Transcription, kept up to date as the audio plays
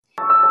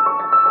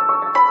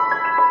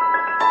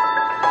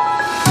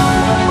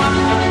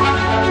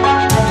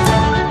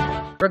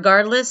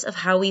Regardless of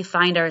how we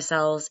find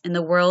ourselves in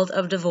the world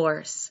of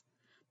divorce,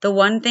 the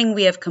one thing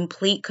we have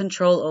complete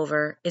control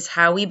over is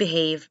how we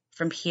behave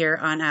from here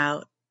on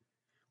out.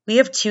 We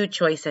have two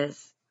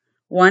choices.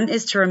 One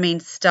is to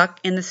remain stuck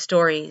in the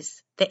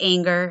stories, the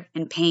anger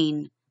and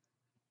pain,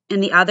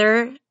 and the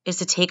other is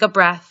to take a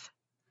breath,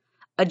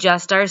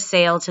 adjust our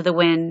sail to the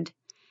wind,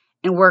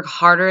 and work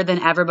harder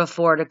than ever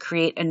before to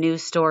create a new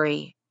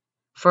story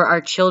for our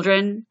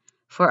children,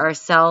 for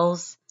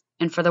ourselves,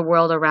 and for the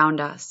world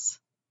around us.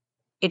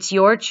 It's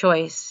your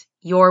choice,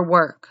 your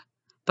work,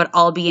 but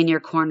I'll be in your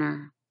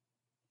corner.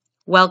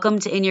 Welcome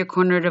to In Your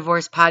Corner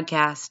Divorce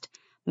Podcast.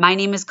 My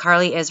name is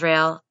Carly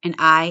Israel, and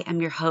I am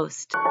your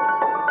host.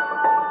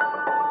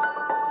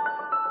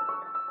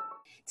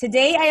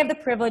 Today, I have the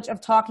privilege of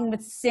talking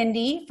with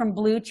Sindy from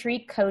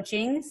Bluetree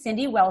Coaching.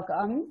 Sindy,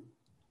 welcome.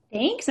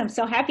 Thanks. I'm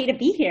so happy to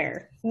be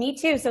here. Me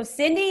too. So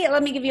Sindy,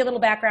 let me give you a little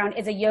background,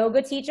 is a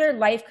yoga teacher,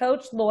 life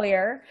coach,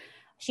 lawyer.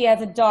 She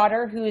has a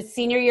daughter who is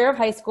senior year of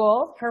high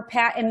school,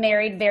 and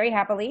married very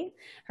happily.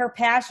 Her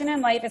passion in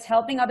life is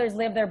helping others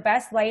live their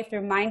best life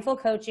through mindful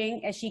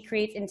coaching as she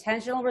creates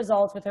intentional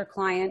results with her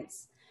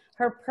clients.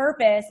 Her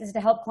purpose is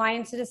to help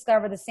clients to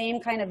discover the same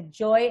kind of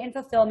joy and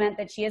fulfillment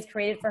that she has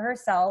created for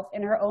herself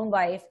in her own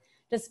life,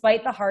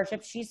 despite the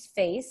hardships she's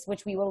faced,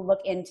 which we will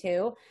look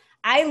into.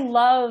 I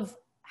love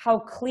how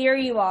clear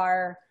you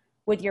are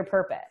with your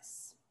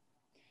purpose.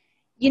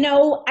 You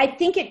know, I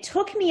think it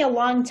took me a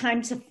long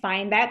time to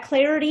find that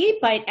clarity,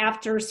 but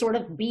after sort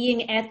of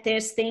being at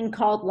this thing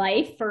called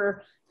life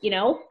for,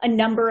 a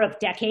number of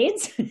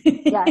decades,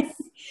 yes,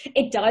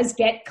 it does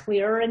get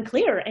clearer and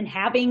clearer, and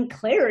having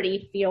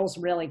clarity feels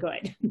really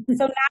good.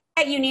 So not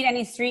that you need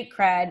any street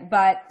cred,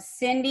 but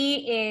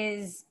Sindy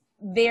is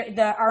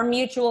our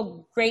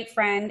mutual great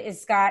friend is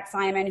Scott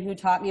Simon, who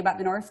taught me about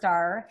the North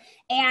Star,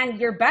 and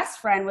your best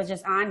friend was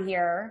just on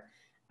here.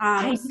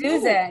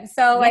 Susan.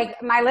 So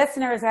my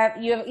listeners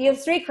you have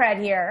street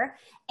cred here.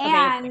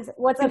 And amazing.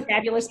 What's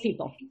fabulous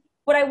people.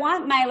 What I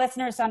want my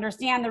listeners to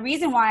understand, the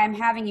reason why I'm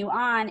having you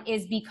on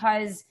is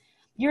because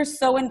you're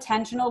so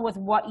intentional with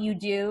what you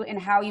do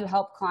and how you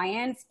help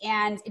clients.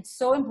 And it's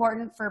so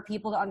important for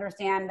people to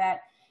understand that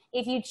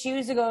if you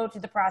choose to go to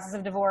the process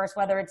of divorce,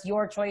 whether it's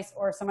your choice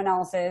or someone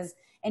else's,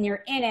 and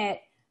you're in it,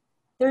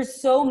 there's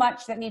so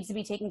much that needs to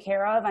be taken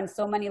care of on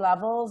so many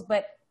levels.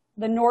 But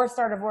the North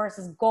Star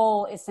Divorce's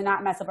goal is to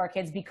not mess up our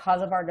kids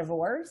because of our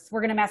divorce. We're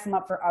going to mess them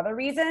up for other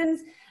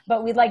reasons,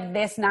 but we'd like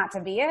this not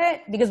to be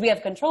it because we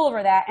have control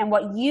over that. And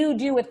what you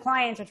do with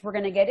clients, which we're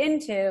going to get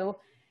into,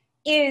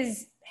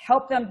 is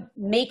help them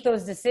make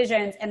those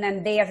decisions, and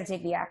then they have to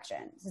take the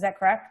actions. Is that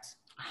correct?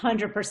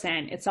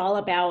 100%. It's all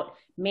about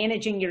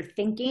managing your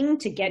thinking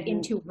to get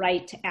into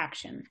right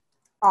action.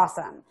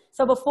 Awesome.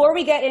 So before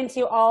we get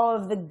into all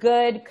of the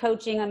good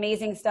coaching,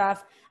 amazing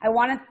stuff, I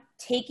want to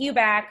take you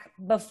back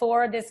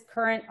before this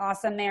current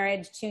awesome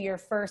marriage to your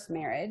first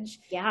marriage.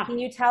 Yeah. Can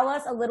you tell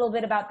us a little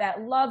bit about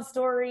that love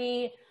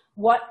story,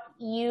 what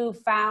you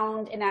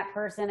found in that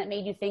person that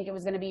made you think it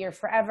was going to be your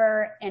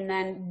forever, and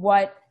then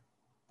what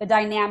the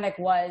dynamic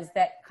was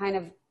that kind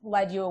of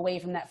led you away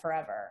from that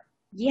forever?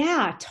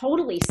 Yeah,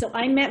 totally. So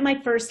I met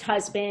my first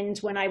husband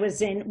when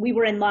we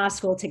were in law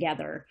school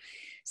together.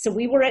 So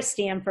we were at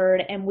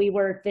Stanford, and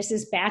this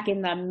is back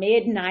in the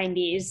mid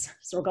 90s.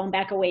 So we're going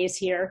back a ways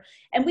here,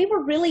 and we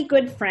were really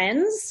good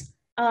friends.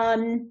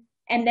 And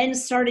then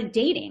started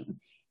dating,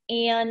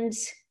 and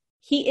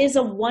he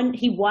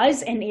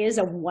was and is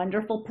a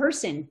wonderful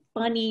person,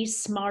 funny,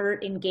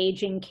 smart,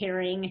 engaging,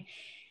 caring.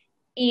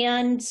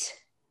 And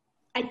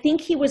I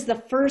think he was the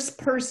first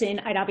person,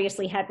 I'd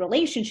obviously had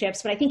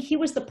relationships, but I think he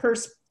was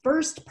the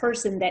first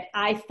person that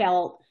I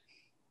felt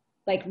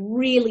like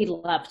really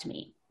loved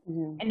me.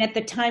 Mm-hmm. And at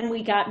the time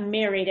we got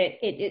married,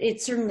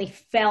 it certainly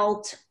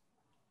felt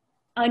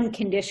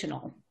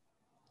unconditional.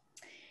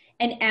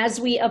 And as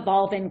we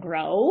evolve and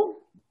grow,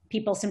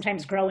 people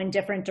sometimes grow in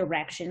different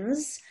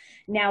directions.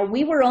 Now,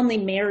 we were only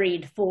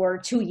married for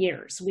 2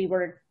 years. We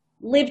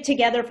lived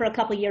together for a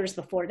couple of years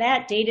before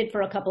that, dated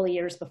for a couple of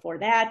years before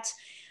that.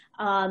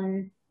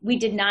 We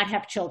did not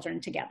have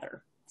children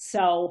together.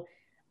 So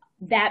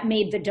that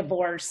made the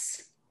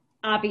divorce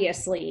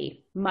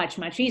obviously much,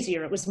 much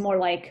easier. It was more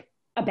like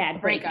a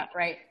bad breakup,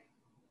 right?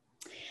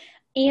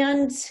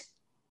 And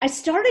I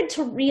started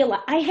to realize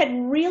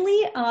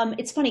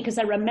it's funny because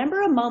I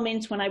remember a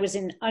moment when I was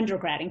in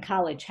undergrad in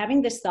college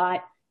having this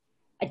thought,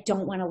 I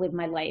don't want to live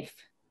my life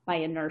by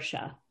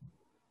inertia.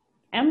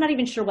 And I'm not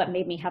even sure what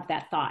made me have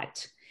that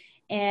thought.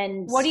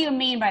 And what do you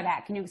mean by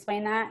that? Can you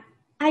explain that?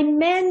 I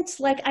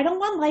meant I don't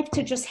want life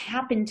to just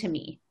happen to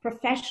me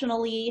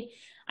professionally.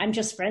 I'm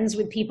just friends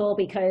with people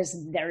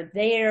because they're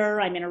there.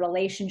 I'm in a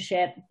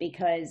relationship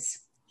because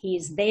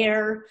he's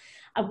there.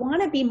 I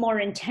want to be more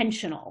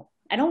intentional.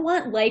 I don't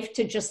want life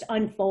to just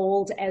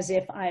unfold as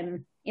if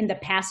I'm in the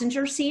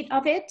passenger seat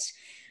of it.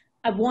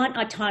 I want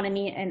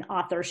autonomy and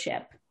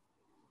authorship.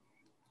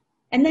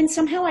 And then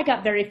somehow I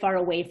got very far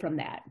away from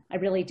that. I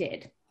really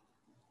did.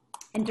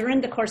 And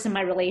during the course of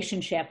my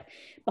relationship,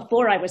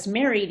 before I was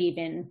married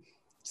even,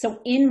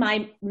 So in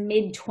my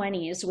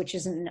mid-20s, which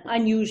is an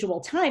unusual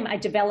time, I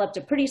developed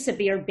a pretty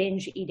severe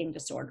binge eating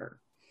disorder.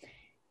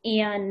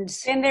 And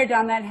been there,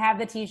 done that, have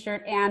the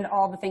t-shirt and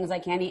all the things I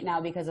can't eat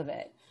now because of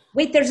it.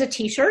 wait, there's a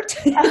t-shirt?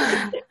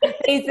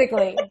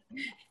 Basically.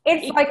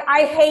 It's like,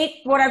 I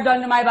hate what I've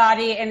done to my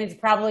body and it's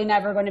probably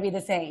never going to be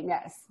the same.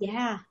 Yes.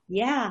 Yeah.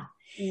 Yeah.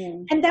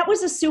 And that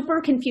was a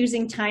super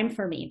confusing time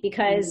for me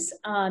because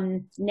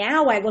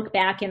now I look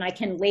back and I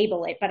can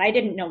label it, but I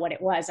didn't know what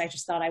it was. I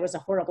just thought I was a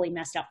horribly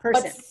messed up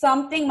person. But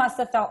something must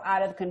have felt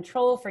out of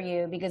control for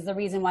you, because the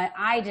reason why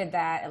I did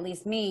that, at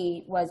least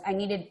me, was I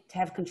needed to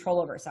have control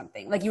over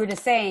something. Like you were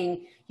just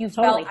saying, you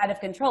felt out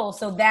of control.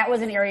 So that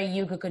was an area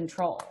you could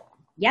control.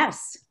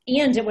 Yes.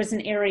 And it was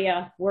an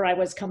area where I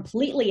was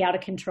completely out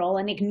of control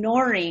and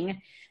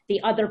ignoring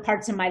the other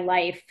parts of my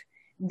life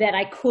that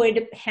I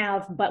could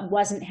have, but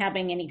wasn't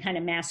having any kind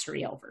of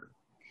mastery over.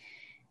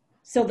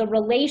 So the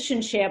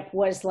relationship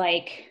was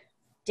like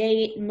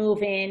date,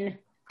 move in.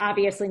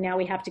 Obviously now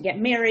we have to get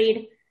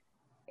married.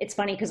 It's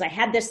funny because I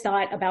had this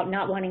thought about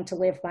not wanting to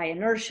live by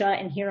inertia,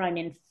 and here I'm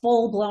in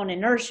full blown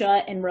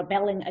inertia and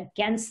rebelling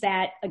against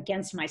that,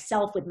 against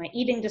myself with my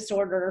eating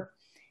disorder.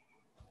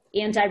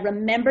 And I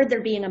remember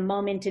there being a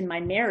moment in my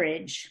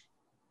marriage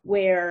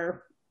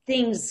where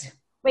things...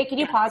 Wait, can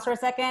you pause for a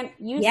second?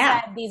 You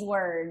said these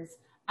words.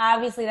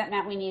 Obviously that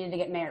meant we needed to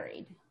get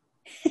married.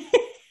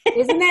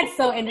 Isn't that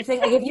so interesting?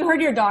 Like if you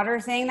heard your daughter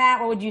saying that,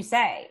 what would you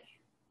say?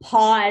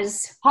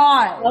 Pause.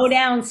 Slow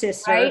down,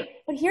 sister. Right?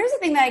 But here's the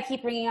thing that I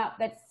keep bringing up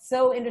that's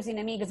so interesting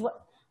to me, because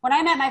when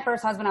I met my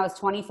first husband, I was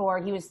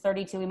 24. He was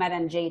 32. We met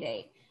on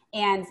J-Date.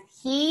 And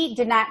he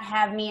did not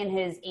have me in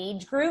his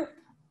age group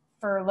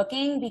for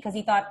looking, because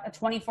he thought a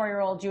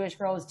 24-year-old Jewish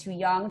girl was too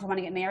young to want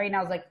to get married. And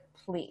I was like,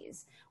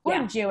 please,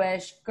 we're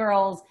Jewish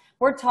girls.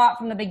 We're taught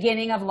from the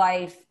beginning of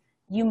life,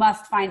 you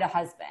must find a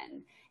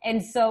husband.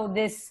 And so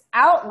this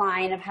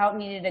outline of how it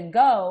needed to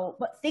go,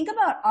 but think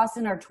about us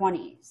in our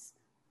 20s.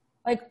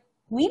 Like,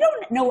 we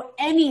don't know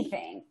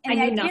anything. And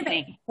I knew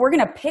nothing. We're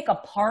going to pick a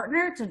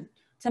partner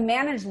to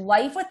manage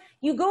life with.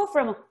 You go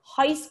from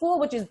high school,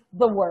 which is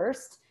the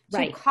worst,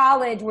 to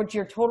college, which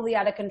you're totally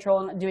out of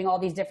control and doing all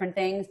these different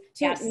things,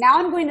 to now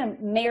I'm going to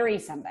marry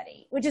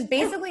somebody, which is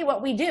basically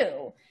what we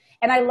do.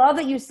 And I love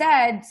that you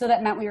said, so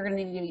that meant we were going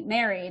to need to get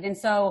married. And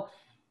so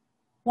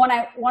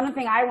one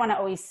thing I want to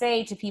always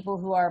say to people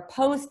who are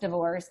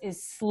post-divorce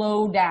is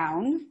slow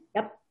down.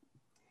 Yep.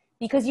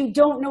 Because you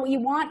don't know what you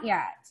want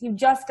yet. You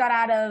just got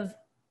out of,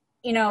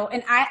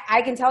 and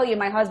I can tell you,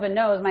 my husband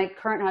knows, my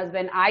current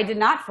husband, I did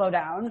not slow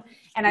down.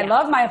 And I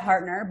love my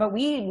partner, but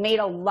we made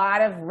a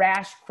lot of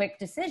rash, quick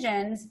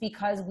decisions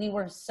because we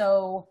were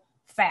so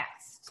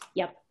fast.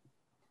 Yep.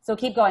 So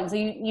keep going. So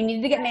you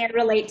needed to get married.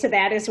 Relate to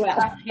that as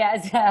well.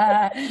 Yes.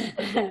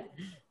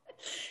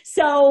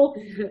 So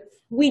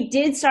we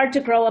did start to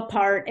grow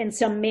apart, and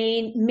some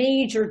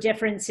major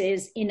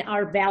differences in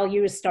our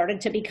values started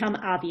to become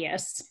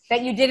obvious.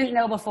 That you didn't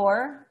know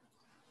before?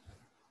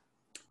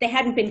 They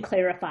hadn't been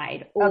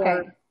clarified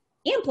or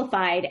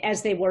amplified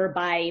as they were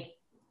by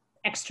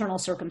external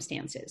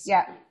circumstances.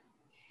 Yeah.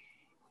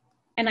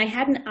 And I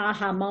had an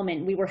aha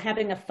moment. We were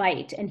having a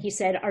fight, and he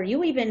said, "Are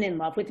you even in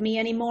love with me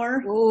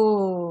anymore?"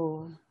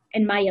 Ooh.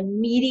 And my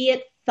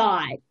immediate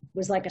thought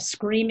was like a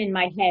scream in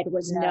my head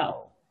was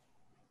no.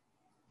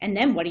 And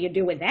then what do you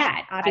do with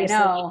that? Obviously,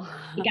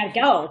 you got to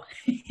go.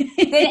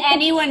 Did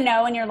anyone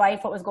know in your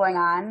life what was going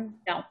on?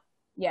 No.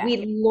 Yeah. We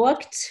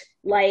looked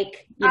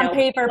like, on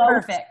paper,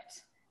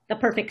 perfect. The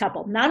perfect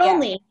couple. Not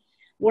only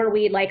were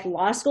we like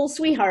law school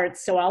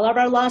sweethearts, so all of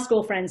our law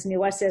school friends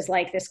knew us as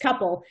like this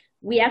couple,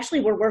 we actually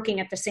were working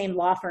at the same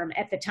law firm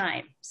at the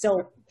time.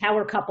 So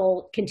power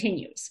couple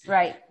continues.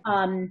 Right.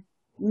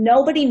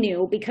 Nobody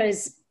knew,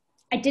 because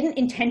I didn't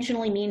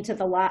intentionally mean to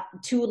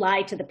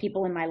lie to the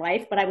people in my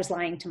life, but I was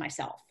lying to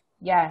myself.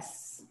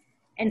 Yes.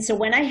 And so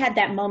when I had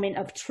that moment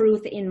of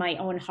truth in my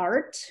own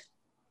heart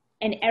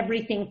and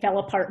everything fell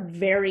apart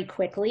very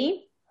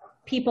quickly,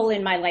 people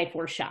in my life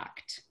were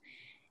shocked.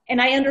 And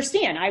I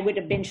understand, I would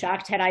have been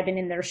shocked had I been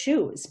in their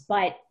shoes,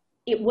 but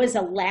it was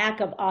a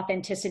lack of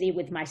authenticity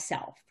with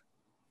myself.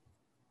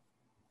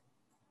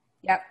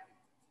 Yep.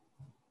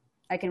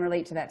 I can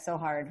relate to that so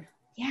hard.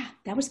 Yeah,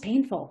 that was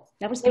painful.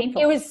 That was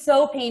painful. It was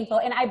so painful.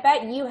 And I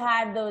bet you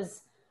had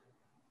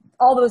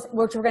all those,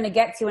 which we're going to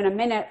get to in a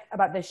minute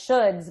about the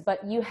shoulds,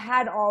 but you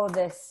had all of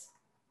this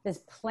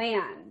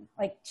plan,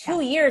 like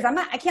 2 years.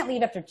 I can't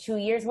leave after 2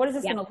 years. What is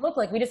this going to look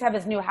like? We just have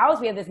this new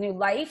house. We have this new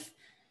life.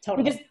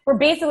 Totally. We're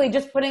basically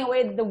just putting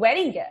away the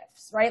wedding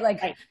gifts,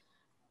 right?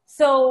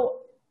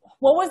 So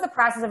what was the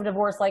process of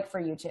divorce like for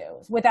you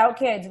two without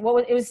kids?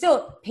 It was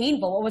still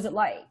painful. What was it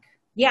like?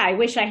 Yeah, I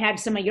wish I had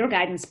some of your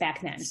guidance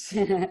back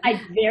then.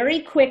 I very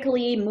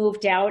quickly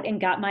moved out and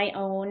got my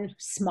own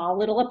small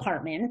little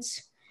apartment.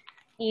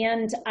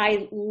 And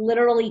I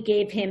literally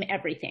gave him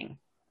everything.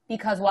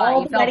 Because why?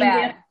 You felt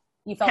bad.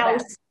 You felt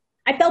bad.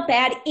 I felt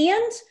bad.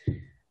 And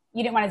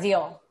you didn't want to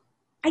deal.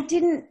 I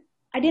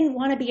didn't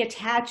want to be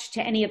attached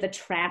to any of the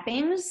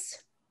trappings.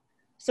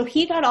 So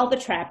he got all the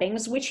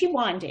trappings, which he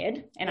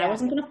wanted. And I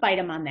wasn't going to fight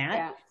him on that.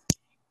 Yeah.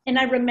 And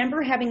I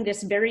remember having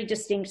this very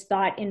distinct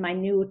thought in my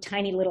new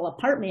tiny little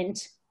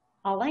apartment.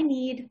 All I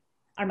need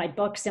are my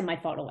books and my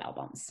photo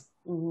albums.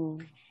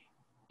 Mm-hmm.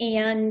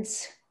 And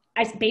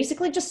I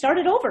basically just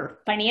started over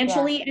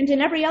financially and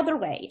in every other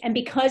way. And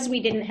because we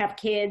didn't have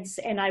kids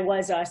and I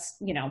was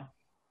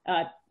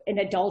an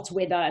adult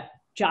with a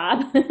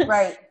job,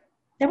 right.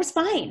 That was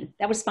fine.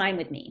 That was fine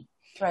with me.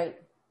 Right.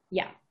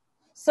 Yeah.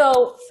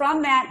 So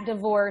from that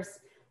divorce,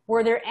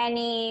 were there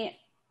any,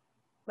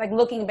 like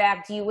looking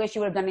back, do you wish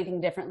you would have done anything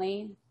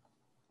differently?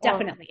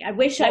 Definitely. I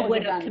wish I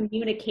would have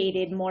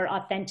communicated more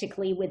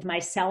authentically with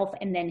myself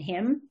and then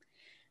him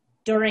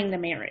during the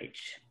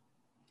marriage.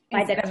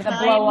 By the time, the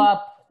blow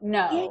up,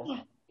 no.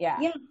 Yeah.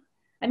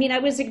 I mean, I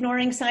was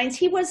ignoring signs.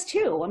 He was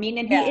too. I mean,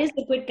 and he is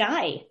a good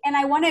guy. And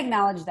I want to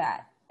acknowledge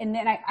that. And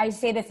then I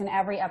say this in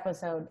every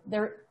episode.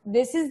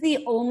 This is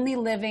the only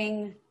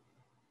living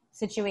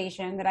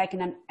situation that I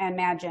can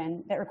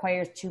imagine that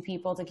requires two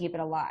people to keep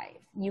it alive.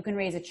 You can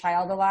raise a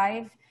child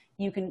alive.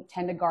 You can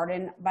tend a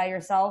garden by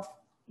yourself.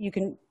 You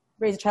can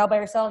raise a child by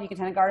yourself. You can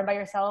tend a garden by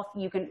yourself.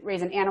 You can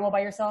raise an animal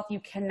by yourself. You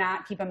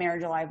cannot keep a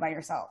marriage alive by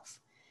yourself.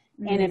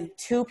 Mm-hmm. And if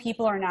two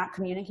people are not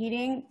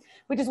communicating,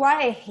 which is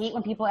why I hate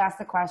when people ask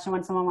the question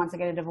when someone wants to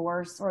get a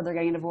divorce or they're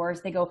getting a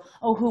divorce, they go,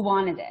 oh, who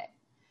wanted it?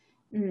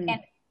 Mm-hmm.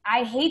 And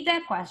I hate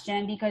that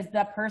question because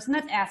the person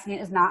that's asking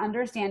it is not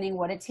understanding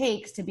what it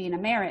takes to be in a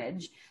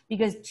marriage,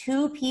 because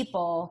two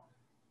people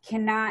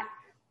cannot,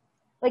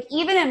 like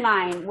even in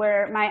mine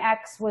where my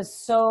ex was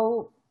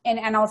so,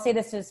 and I'll say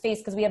this to his face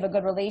because we have a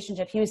good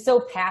relationship. He was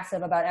so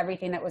passive about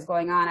everything that was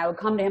going on. I would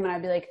come to him and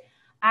I'd be like,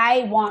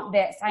 I want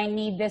this. I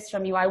need this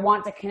from you. I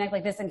want to connect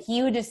like this. And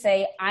he would just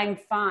say, I'm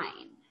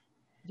fine.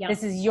 Yep.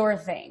 This is your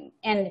thing.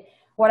 And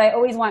what I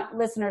always want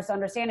listeners to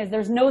understand is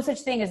there's no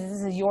such thing as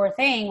this is your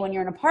thing when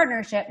you're in a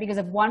partnership, because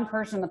if one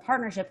person in the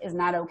partnership is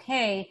not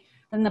okay,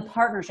 then the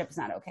partnership is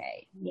not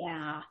okay.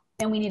 Yeah.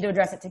 And we need to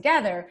address it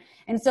together.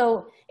 And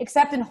so,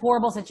 except in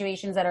horrible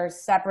situations that are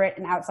separate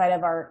and outside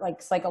of our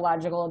like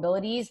psychological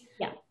abilities,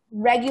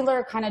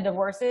 regular kind of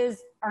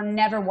divorces are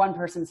never one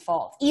person's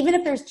fault, even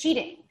if there's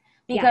cheating,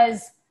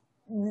 because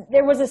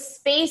there was a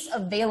space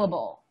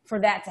available for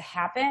that to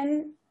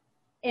happen.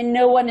 And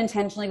no one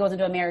intentionally goes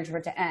into a marriage for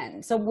it to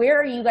end. So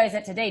where are you guys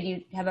at today? Do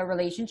you have a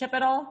relationship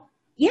at all?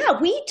 Yeah,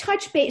 we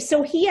touch base.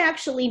 So he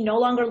actually no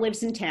longer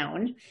lives in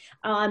town.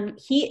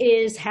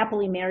 He is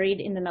happily married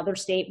in another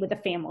state with a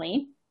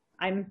family.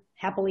 I'm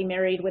happily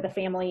married with a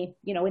family,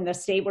 in the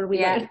state where we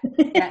live.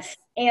 Yes.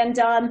 And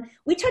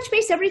we touch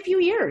base every few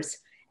years.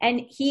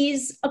 And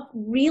he's a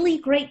really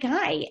great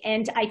guy.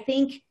 And I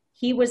think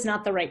he was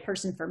not the right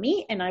person for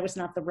me, and I was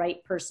not the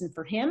right person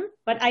for him.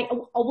 But I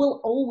will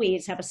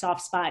always have a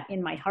soft spot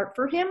in my heart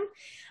for him.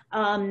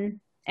 And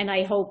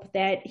I hope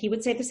that he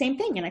would say the same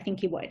thing, and I think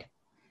he would.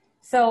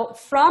 So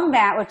from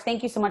that, which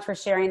thank you so much for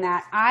sharing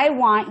that, I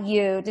want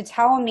you to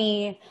tell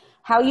me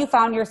how you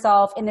found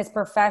yourself in this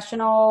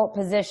professional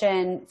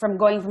position from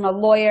going from a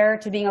lawyer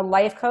to being a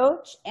life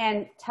coach,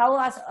 and tell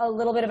us a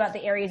little bit about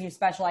the areas you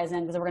specialize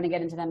in, because we're going to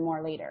get into them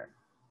more later.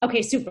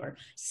 Okay, super.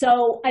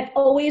 So I've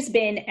always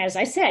been, as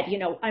I said,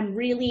 I'm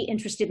really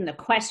interested in the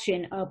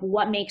question of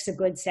what makes a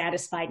good,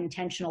 satisfied,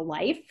 intentional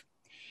life.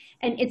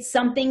 And it's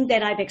something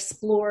that I've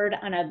explored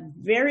on a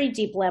very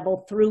deep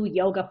level through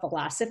yoga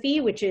philosophy,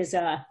 which is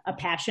a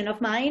passion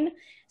of mine,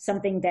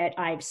 something that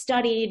I've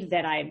studied,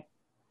 that I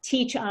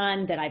teach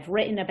on, that I've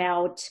written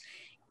about.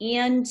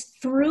 And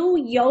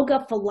through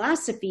yoga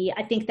philosophy,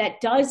 I think that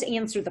does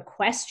answer the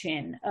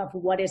question of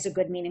what is a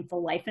good,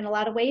 meaningful life in a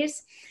lot of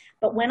ways.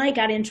 But when I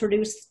got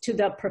introduced to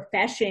the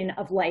profession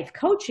of life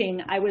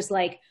coaching, I was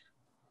like,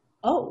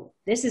 oh,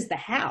 this is the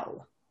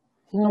how.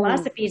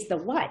 Philosophy is the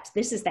what.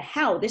 This is the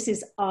how. This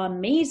is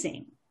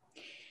amazing.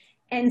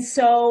 And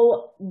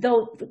so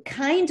the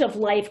kind of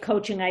life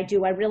coaching I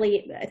do, I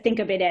really think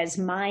of it as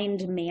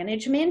mind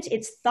management.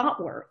 It's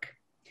thought work.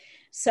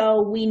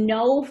 So we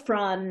know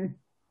from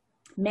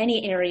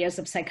many areas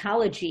of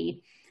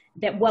psychology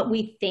that what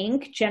we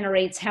think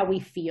generates how we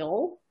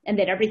feel, and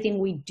that everything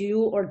we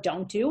do or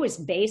don't do is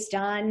based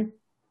on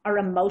our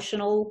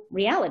emotional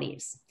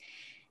realities.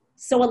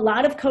 So a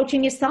lot of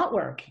coaching is thought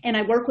work. And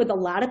I work with a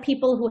lot of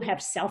people who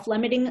have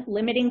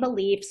limiting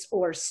beliefs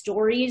or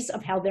stories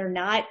of how they're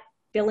not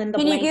fill in the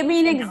blank. Can you give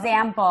me an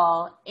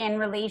example in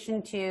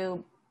relation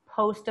to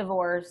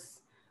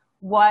post-divorce,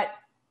 what,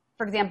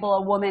 for example,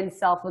 a woman's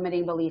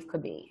self-limiting belief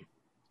could be?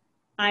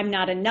 I'm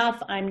not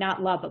enough. I'm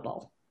not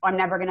lovable. I'm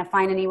never going to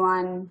find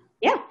anyone.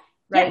 Yeah.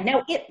 Right.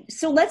 Yeah. Now,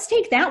 so let's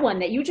take that one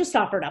that you just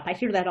offered up. I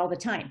hear that all the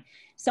time.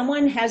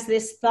 Someone has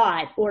this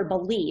thought or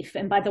belief.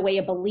 And by the way,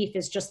 a belief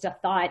is just a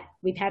thought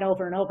we've had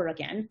over and over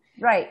again.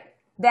 Right.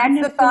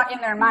 That's the thought in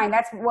their mind.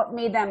 That's what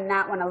made them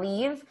not want to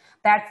leave.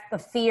 That's the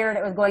fear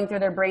that was going through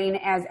their brain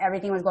as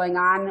everything was going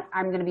on.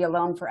 I'm going to be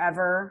alone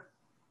forever.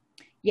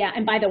 Yeah.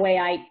 And by the way,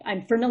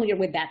 I'm familiar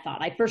with that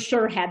thought. I for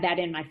sure had that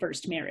in my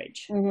first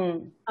marriage.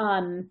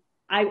 Mm-hmm.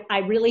 I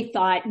really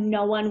thought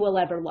no one will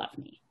ever love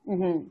me.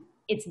 Mm-hmm.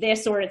 it's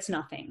this or it's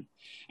nothing.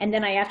 And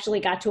then I actually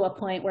got to a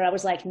point where I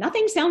was like,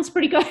 nothing sounds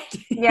pretty good.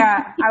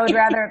 Yeah, I would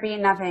rather it be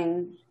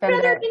nothing than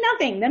rather it be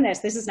nothing than this.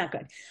 This is not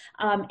good.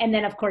 And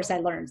then, of course, I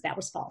learned that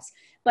was false.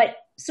 But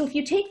so if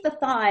you take the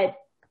thought,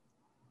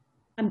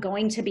 I'm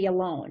going to be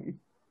alone,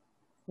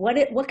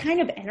 what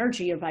kind of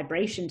energy or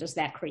vibration does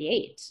that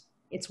create?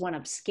 It's one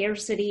of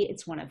scarcity.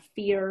 It's one of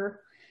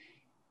fear.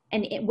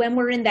 And when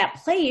we're in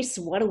that place,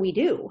 what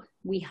do?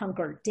 We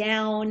hunker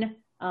down.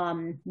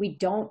 We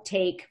don't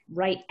take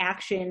right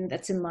action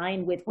that's in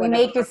line with we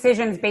make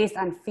decisions based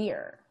on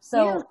fear.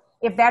 So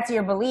if that's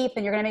your belief,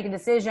 then you're going to make a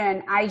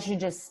decision, I should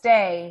just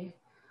stay,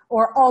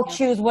 or I'll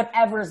choose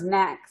whatever's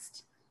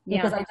next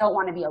because I don't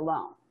want to be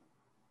alone.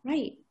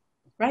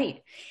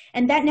 Right.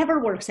 And that never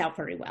works out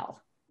very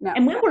well. No.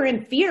 And when we're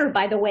in fear,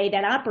 by the way,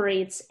 that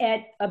operates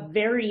at a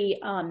very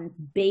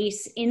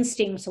base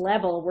instinct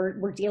level.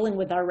 We're dealing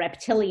with our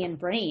reptilian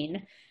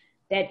brain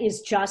that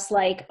is just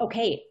like,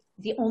 okay,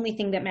 the only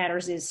thing that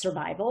matters is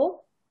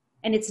survival.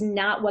 And it's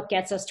not what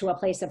gets us to a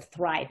place of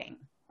thriving.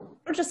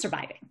 We're just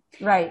surviving.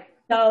 Right.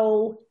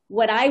 So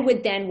what I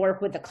would then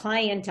work with the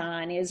client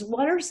on is,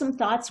 what are some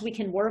thoughts we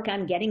can work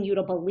on getting you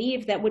to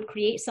believe that would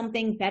create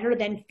something better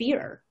than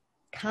fear?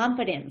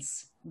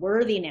 Confidence,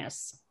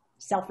 worthiness,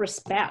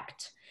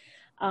 self-respect.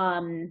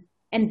 And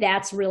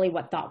that's really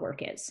what thought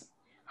work is.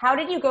 How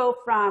did you go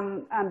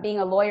from being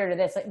a lawyer to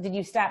this? Like, did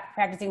you stop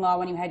practicing law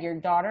when you had your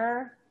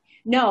daughter?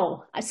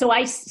 No. So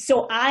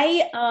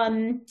I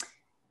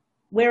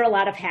wear a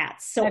lot of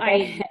hats. So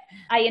okay.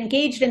 I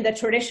engaged in the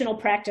traditional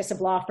practice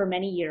of law for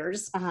many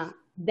years. Uh-huh.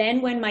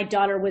 Then when my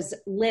daughter was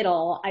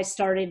little, I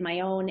started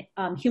my own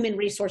human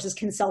resources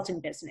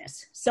consulting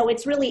business. So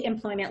it's really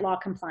employment law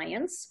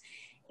compliance.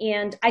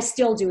 And I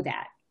still do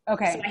that.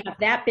 Okay. So I have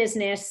that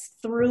business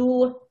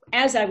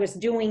as I was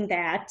doing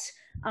that,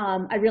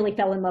 I really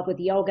fell in love with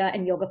yoga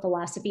and yoga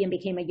philosophy and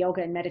became a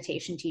yoga and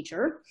meditation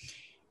teacher.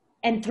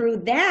 And through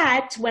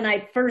that, when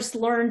I first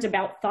learned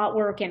about thought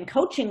work and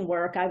coaching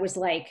work, I was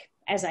like,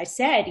 as I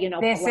said,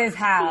 this is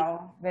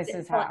how.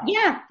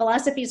 Yeah.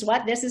 Philosophy is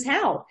what? This is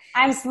how.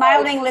 I'm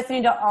smiling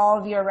listening to all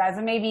of your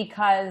resume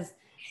because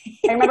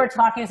I remember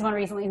talking to someone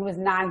recently who was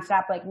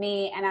nonstop like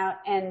me.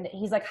 And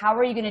he's like, how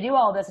are you going to do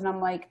all this? And I'm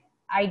like,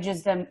 I'm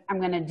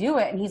going to do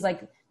it. And he's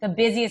like, the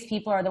busiest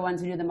people are the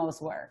ones who do the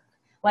most work.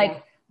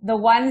 Like the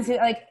ones who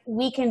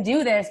we can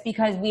do this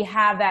because we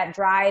have that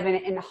drive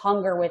and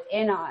hunger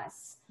within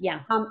us.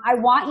 Yeah. I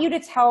want you to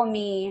tell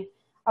me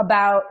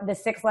about the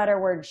 6-letter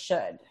word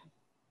should.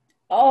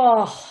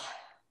 Oh,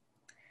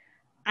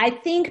 I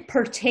think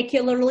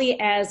particularly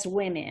as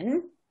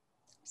women,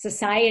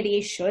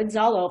 society shoulds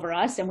all over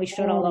us and we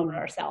should all over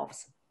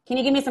ourselves. Can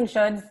you give me some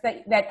shoulds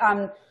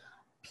that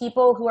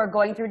people who are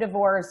going through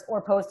divorce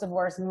or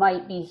post-divorce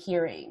might be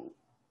hearing?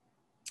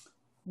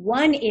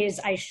 One is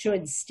I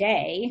should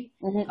stay.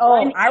 Mm-hmm.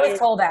 Oh, I was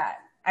told that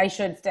I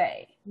should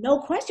stay. No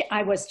question.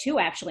 I was too,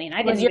 actually. And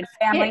I didn't.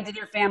 Did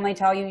your family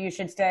tell you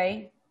should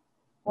stay?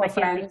 Or my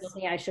family friends?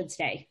 told me I should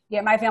stay.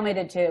 Yeah, my family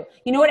did too.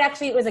 You know what?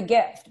 Actually, it was a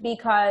gift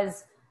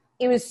because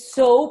it was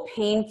so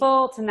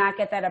painful to not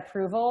get that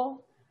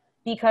approval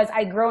because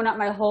I'd grown up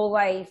my whole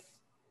life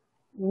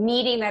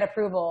needing that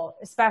approval,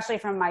 especially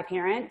from my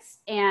parents.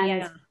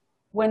 And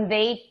when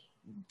they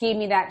gave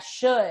me that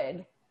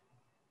should,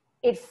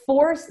 it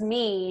forced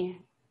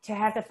me to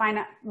have to find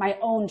out my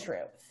own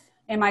truth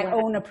and my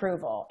own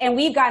approval. And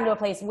we've gotten to a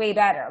place way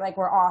better. Like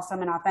we're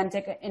awesome and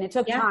authentic, and it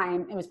took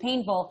time. It was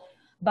painful,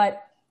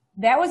 but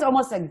that was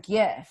almost a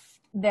gift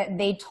that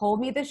they told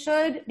me this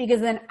should,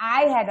 because then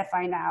I had to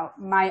find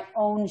out my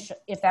own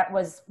if that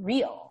was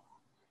real.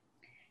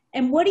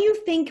 And what do you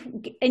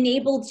think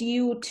enabled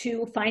you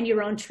to find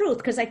your own truth?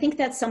 Because I think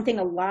that's something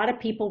a lot of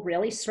people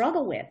really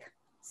struggle with.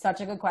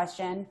 Such a good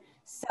question.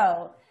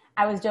 So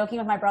I was joking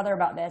with my brother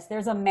about this.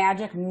 There's a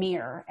magic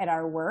mirror at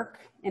our work,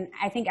 and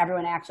I think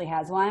everyone actually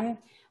has one.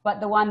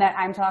 But the one that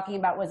I'm talking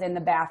about was in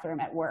the bathroom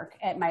at work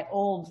at the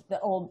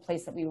old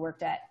place that we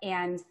worked at.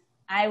 And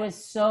I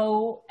was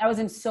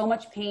in so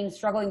much pain,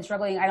 struggling.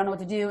 I don't know what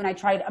to do. And I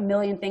tried a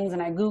million things,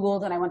 and I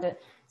Googled, and I went to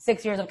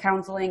 6 years of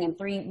counseling and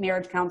 3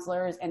 marriage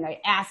counselors. And I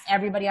asked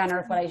everybody on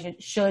earth what I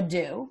should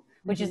do,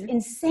 which is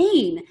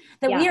insane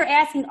that we are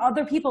asking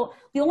other people.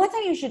 The only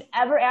time you should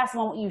ever ask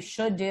someone what you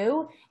should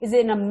do is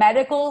in a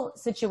medical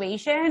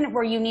situation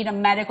where you need a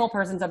medical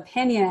person's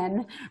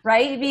opinion,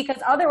 right? Because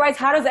otherwise,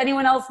 how does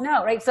anyone else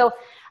know, right? So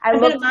I'm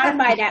going to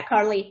modify that,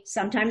 Carly.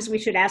 Sometimes we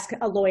should ask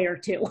a lawyer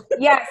too.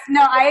 Yes,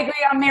 no, I agree.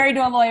 I'm married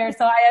to a lawyer,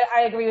 so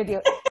I agree with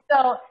you.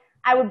 So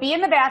I would be in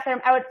the bathroom.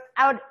 I would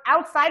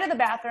outside of the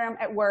bathroom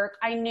at work.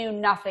 I knew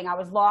nothing. I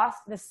was lost.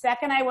 The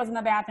second I was in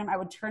the bathroom, I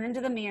would turn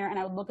into the mirror and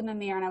I would look in the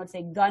mirror and I would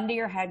say, gun to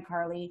your head,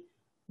 Carly,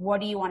 what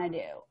do you want to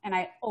do? And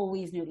I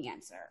always knew the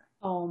answer.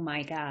 Oh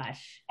my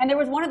gosh. And there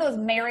was one of those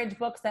marriage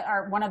books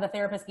that one of the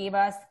therapists gave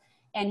us.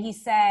 And he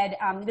said,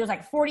 there's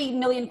like 40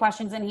 million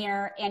questions in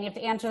here and you have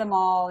to answer them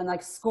all and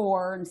like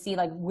score and see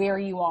like where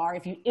you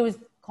are. It was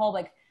called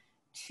like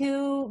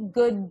too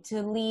good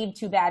to leave,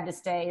 too bad to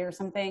stay or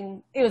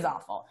something. It was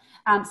awful.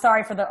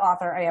 Sorry for the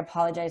author. I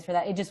apologize for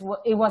that.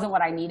 It wasn't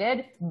what I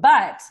needed,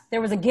 but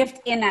there was a gift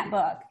in that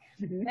book.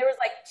 Mm-hmm. There was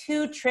like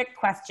 2 trick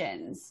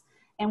questions.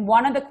 And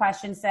one of the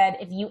questions said,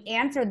 if you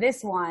answer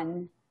this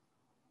one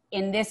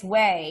in this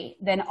way,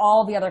 then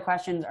all the other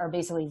questions are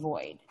basically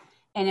void.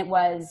 And it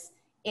was,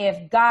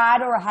 if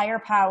God or a higher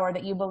power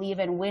that you believe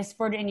in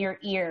whispered in your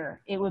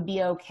ear, it would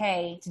be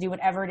okay to do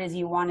whatever it is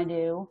you want to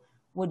do,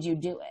 would you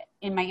do it?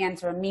 And my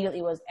answer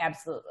immediately was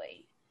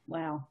absolutely.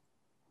 Wow.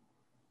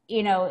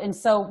 You know, and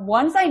so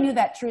once I knew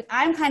that truth,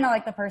 I'm kind of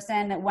like the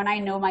person that when I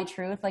know my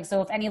truth, like,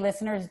 so if any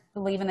listeners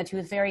believe in the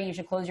tooth fairy, you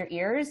should close your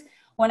ears.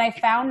 When I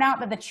found out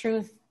that the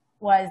truth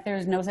was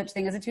there's no such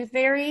thing as a tooth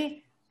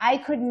fairy, I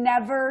could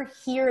never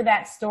hear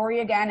that story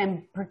again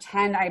and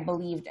pretend I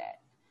believed it.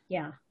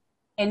 Yeah.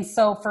 And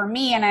so for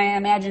me, and I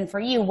imagine for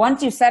you,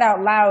 once you said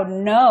out loud,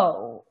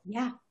 no.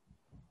 Yeah.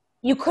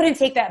 You couldn't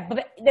take that.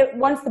 But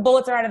once the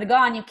bullets are out of the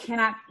gun, you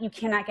cannot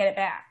get it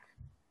back.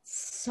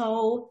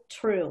 So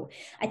true.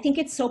 I think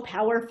it's so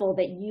powerful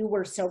that you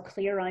were so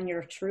clear on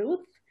your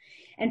truth.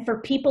 And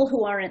for people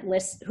who are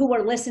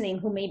listening,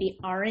 who maybe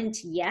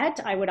aren't yet,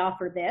 I would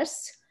offer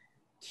this.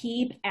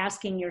 Keep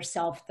asking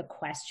yourself the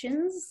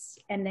questions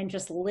and then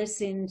just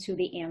listen to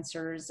the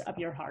answers of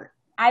your heart.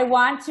 I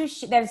want to,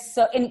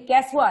 and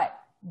guess what?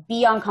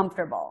 Be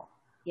uncomfortable.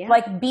 Yeah.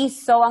 Like, be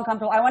so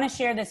uncomfortable. I want to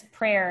share this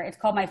prayer. It's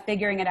called my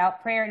Figuring It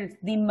Out prayer. And it's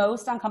the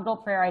most uncomfortable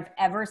prayer I've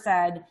ever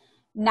said,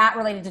 not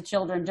related to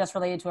children, just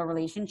related to a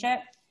relationship.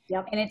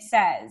 Yep. And it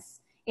says,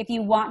 if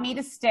you want me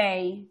to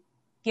stay,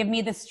 give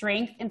me the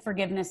strength and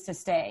forgiveness to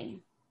stay.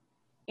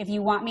 If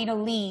you want me to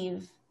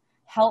leave,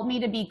 help me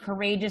to be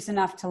courageous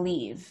enough to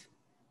leave.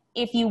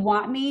 If you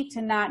want me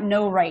to not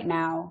know right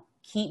now,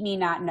 keep me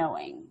not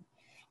knowing.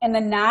 And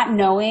the not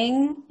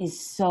knowing is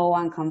so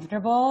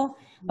uncomfortable.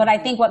 But I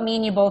think what me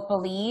and you both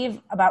believe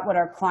about what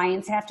our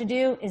clients have to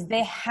do is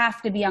they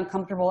have to be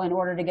uncomfortable in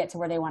order to get to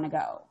where they want to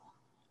go.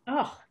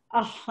 Oh,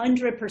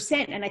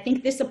 100%. And I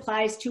think this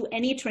applies to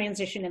any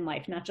transition in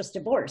life, not just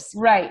divorce.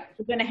 Right.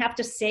 You're going to have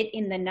to sit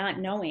in the not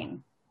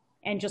knowing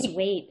and just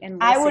wait and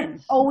listen. I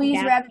would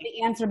always rather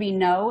the answer be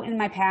no in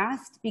my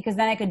past, because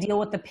then I could deal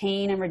with the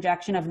pain and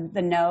rejection of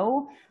the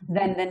no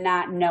than the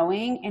not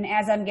knowing. And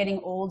as I'm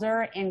getting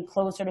older and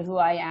closer to who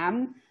I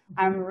am,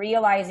 I'm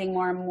realizing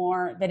more and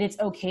more that it's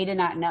okay to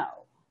not know.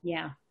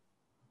 Yeah.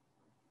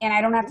 And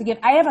I don't have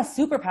to I have a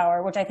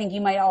superpower, which I think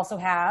you might also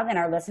have and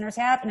our listeners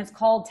have, and it's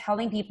called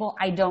telling people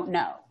I don't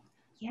know.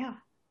 Yeah.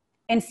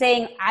 And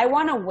saying, I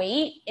want to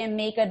wait and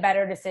make a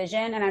better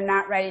decision, and I'm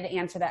not ready to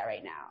answer that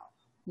right now.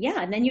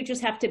 Yeah. And then you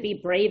just have to be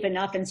brave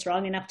enough and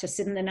strong enough to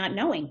sit in the not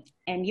knowing.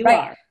 And you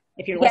right. are.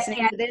 If you're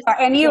listening to this.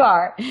 And you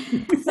are.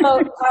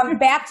 So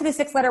back to the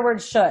 6-letter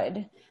word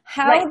should.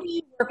 How do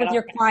you work with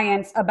your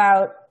clients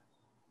about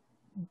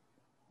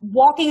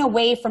walking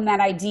away from that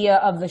idea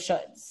of the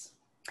shoulds?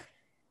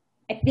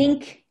 I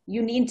think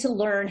you need to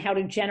learn how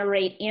to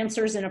generate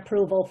answers and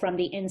approval from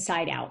the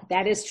inside out.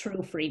 That is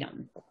true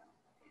freedom.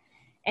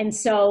 And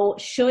so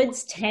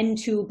shoulds tend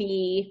to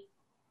be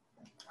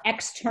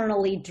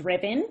externally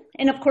driven.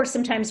 And of course,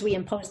 sometimes we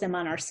impose them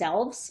on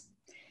ourselves.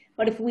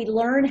 But if we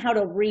learn how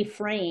to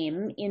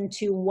reframe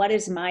into what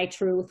is my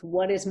truth,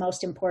 what is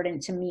most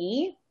important to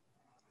me,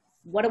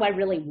 what do I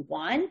really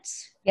want?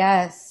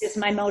 Yes. Is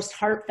my most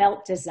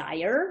heartfelt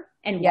desire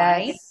and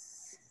why?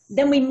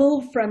 Then we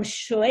move from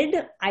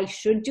I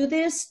should do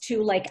this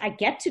to like, I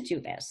get to do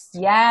this.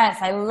 Yes.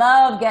 I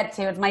love get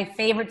to. It's my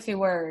favorite 2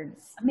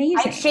 words. Amazing.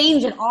 I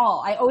change it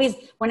all. I always,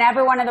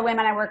 whenever one of the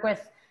women I work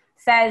with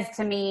says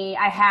to me,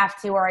 I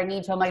have to, or I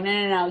need to, I'm like,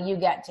 no, you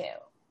get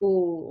to.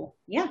 Ooh.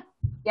 Yeah.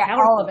 Yeah.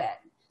 Powerful. All of it.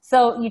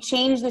 So you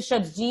change the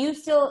shoulds. Do you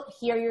still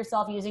hear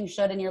yourself using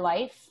should in your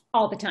life?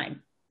 All the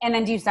time. And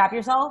then do you stop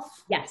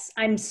yourself? Yes.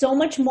 I'm so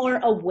much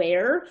more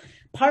aware,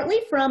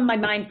 partly from my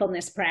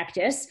mindfulness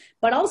practice,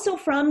 but also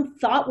from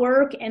thought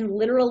work and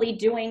literally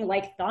doing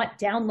like thought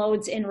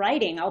downloads in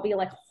writing. I'll be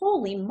like,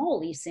 holy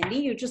moly, Sindy,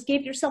 you just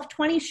gave yourself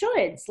 20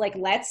 shoulds. Like,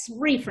 let's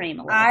reframe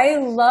a little. I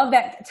love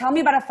that. Tell me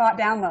about a thought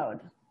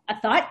download. A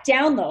thought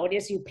download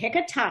is you pick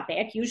a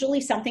topic,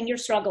 usually something you're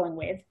struggling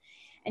with,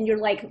 and you're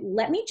like,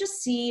 let me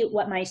just see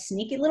what my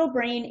sneaky little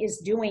brain is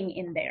doing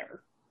in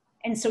there.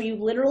 And so you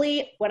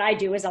literally, what I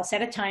do is I'll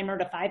set a timer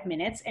to 5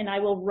 minutes and I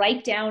will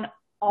write down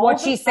all what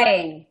she's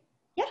saying.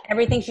 Yeah.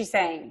 Everything she's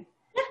saying.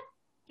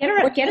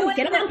 Yeah. Get it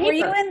on paper. Were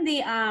you in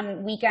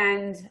the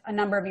weekend a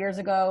number of years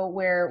ago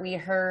where we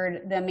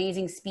heard the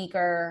amazing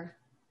speaker,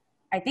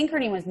 I think her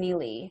name was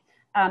Neely,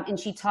 and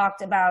she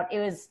talked about, it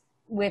was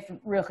with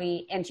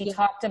Ruchi, and she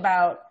talked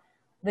about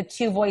the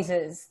 2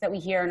 voices that we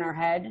hear in our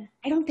head?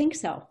 I don't think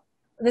so.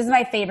 This is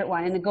my favorite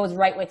one, and it goes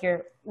right with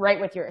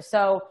yours.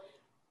 So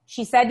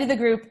she said to the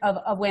group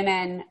of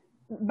women,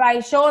 by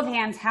show of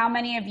hands, how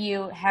many of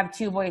you have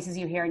 2 voices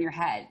you hear in your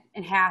head?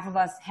 And half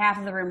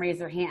of the room raised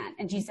their hand.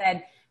 And she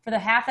said, for the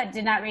half that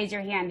did not raise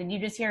your hand, did you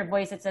just hear a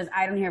voice that says,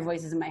 I don't hear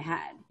voices in my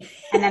head?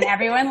 And then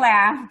everyone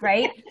laughed,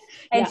 right?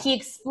 And she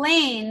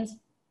explained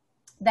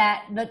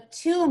that the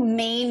two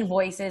main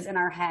voices in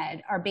our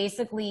head are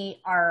basically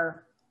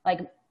our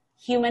like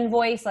human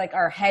voice, like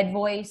our head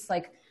voice,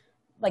 like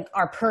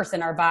our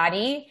person, our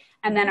body,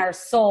 and then our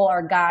soul,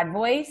 our God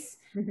voice,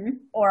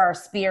 or our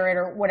spirit,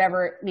 or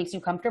whatever makes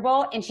you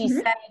comfortable. And she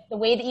said the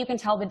way that you can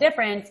tell the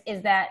difference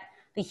is that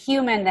the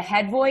human, the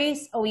head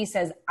voice always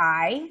says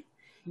I,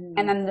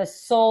 and then the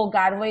soul,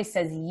 God voice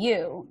says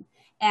you.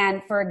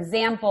 And for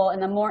example, in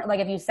the morning, like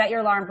if you set your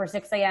alarm for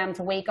 6 a.m.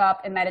 to wake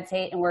up and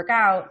meditate and work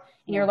out,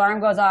 and your alarm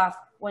goes off,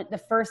 the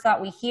first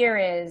thought we hear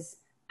is,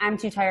 I'm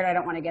too tired, I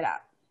don't want to get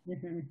up.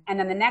 And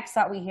then the next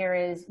thought we hear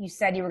is, you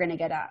said you were going to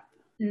get up.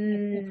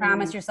 You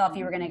promised yourself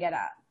you were going to get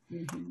up.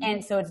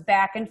 And so it's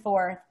back and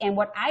forth. And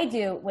what I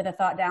do with a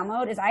thought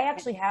download is I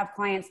actually have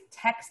clients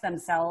text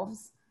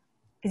themselves,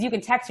 because you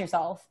can text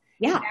yourself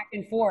back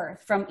and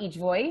forth from each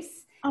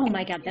voice. Oh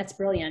my God, that's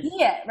brilliant.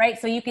 Yeah, right.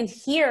 So you can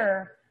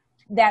hear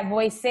that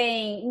voice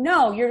saying,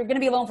 no, you're going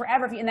to be alone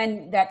forever. And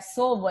then that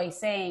soul voice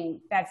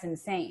saying, that's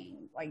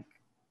insane. Like,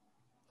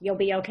 you'll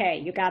be okay.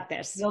 You got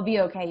this. You'll be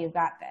okay. You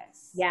got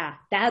this. Yeah,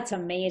 that's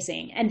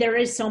amazing. And there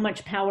is so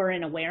much power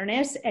in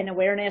awareness, and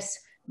awareness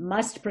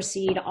must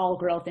precede all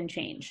growth and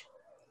change.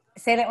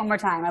 Say that one more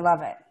time. I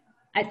love it.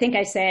 I think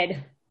I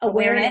said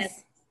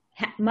awareness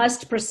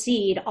must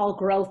precede all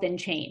growth and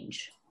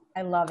change.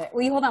 I love it.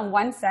 Will you hold on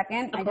 1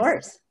 second? Of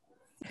course.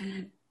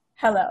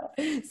 Hello.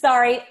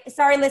 Sorry,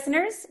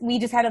 listeners. We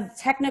just had a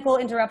technical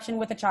interruption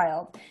with a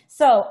child.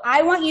 So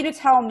I want you to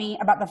tell me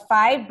about the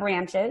 5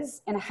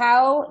 branches and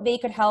how they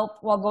could help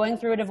while going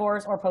through a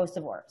divorce or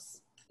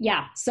post-divorce.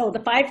 Yeah. So the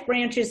 5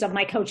 branches of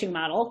my coaching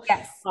model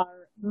are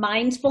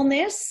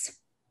mindfulness,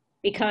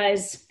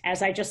 because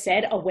as I just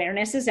said,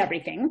 awareness is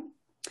everything.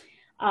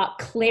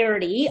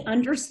 Clarity,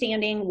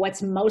 understanding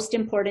what's most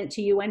important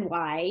to you and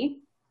why.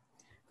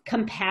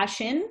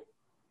 Compassion,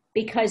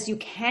 because you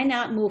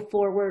cannot move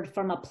forward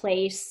from a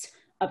place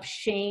of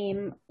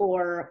shame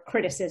or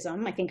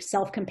criticism. I think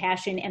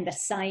self-compassion and the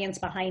science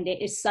behind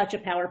it is such a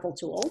powerful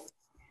tool,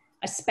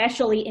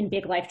 especially in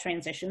big life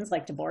transitions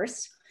like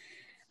divorce.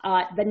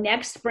 The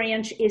next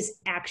branch is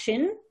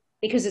action,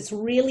 because it's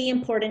really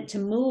important to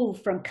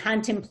move from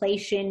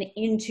contemplation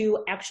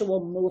into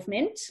actual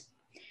movement.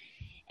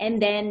 And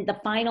then the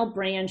final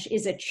branch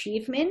is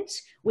achievement,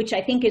 which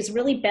I think is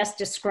really best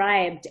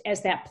described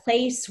as that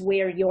place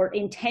where your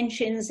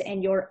intentions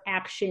and your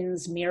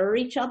actions mirror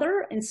each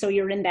other. And so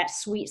you're in that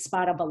sweet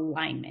spot of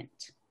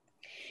alignment.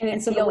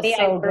 And so the way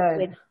I work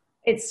with,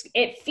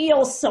 it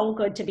feels so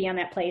good to be on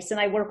that place. And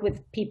I work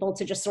with people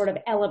to just sort of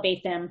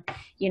elevate them,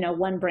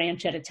 one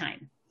branch at a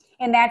time.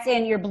 And that's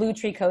in your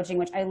Bluetree coaching,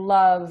 which I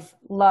love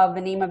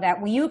the name of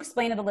that. Will you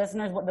explain to the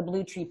listeners what the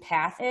Bluetree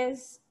path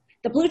is?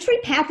 The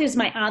Bluetree Path is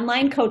my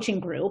online coaching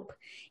group.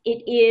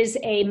 It is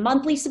a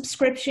monthly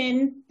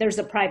subscription. There's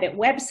a private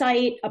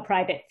website, a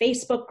private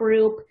Facebook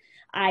group.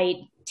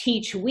 I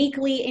teach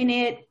weekly in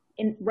it.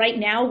 And right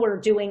now we're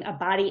doing a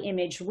body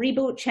image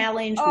reboot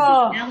challenge. We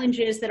do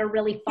challenges that are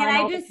really fun.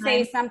 Can I just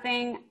say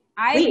something?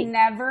 I've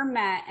never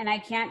met, and I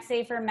can't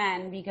say for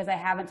men because I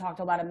haven't talked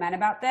to a lot of men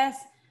about this,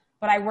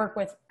 but I've worked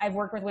with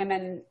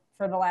women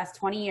for the last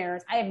 20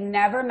 years. I have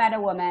never met a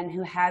woman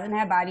who hasn't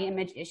had body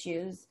image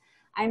issues.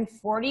 I'm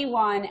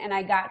 41, and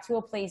I got to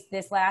a place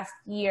this last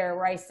year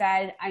where I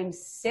said, I'm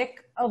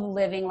sick of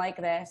living like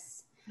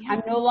this. Yeah.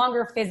 I'm no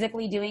longer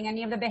physically doing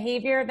any of the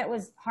behavior that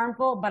was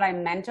harmful, but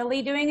I'm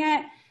mentally doing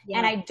it. Yeah.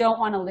 And I don't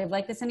want to live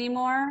like this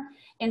anymore.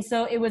 And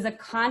so it was a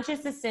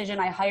conscious decision.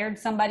 I hired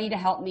somebody to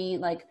help me,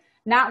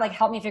 not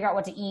help me figure out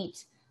what to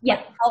eat,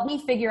 but help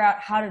me figure out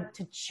how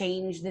to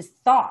change this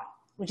thought,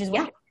 which is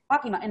what you're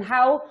talking about, and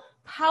how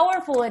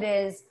powerful it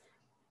is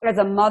as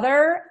a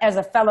mother, as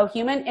a fellow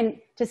human, and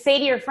to say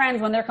to your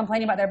friends when they're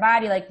complaining about their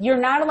body, you're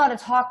not allowed to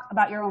talk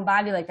about your own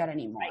body like that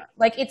anymore.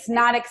 Right. It's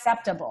not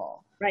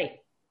acceptable. Right.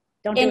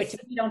 Don't do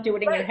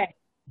it in your head.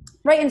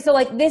 Right. And so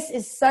this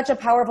is such a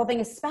powerful thing,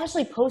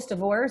 especially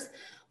post-divorce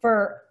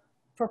for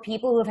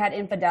people who have had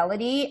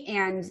infidelity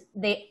and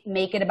they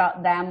make it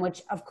about them,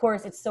 which of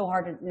course it's so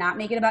hard to not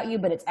make it about you,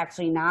 but it's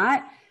actually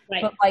not.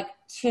 Right. But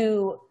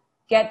to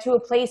get to a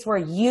place where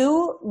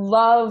you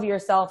love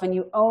yourself and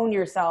you own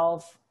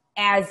yourself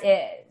as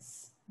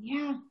is.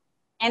 Yeah.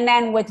 And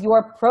then with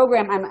your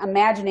program, I'm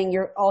imagining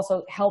you're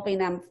also helping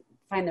them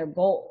find their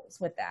goals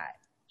with that.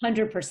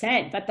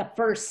 100%. But the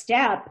first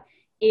step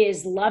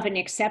is love and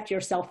accept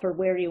yourself for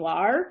where you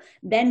are.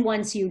 Then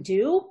once you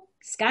do,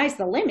 sky's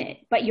the limit.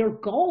 But your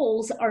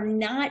goals are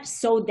not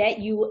so that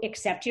you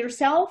accept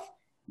yourself.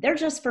 They're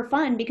just for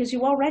fun because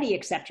you already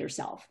accept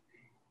yourself.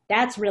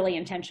 That's really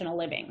intentional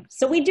living.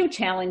 So we do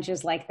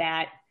challenges like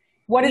that.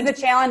 What is the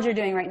challenge you're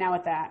doing right now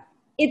with that?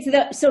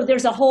 So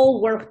there's a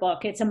whole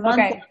workbook. It's a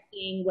monthly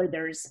thing where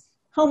there's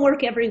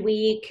homework every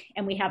week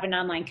and we have an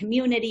online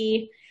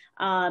community.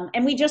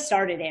 And we just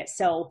started it.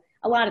 So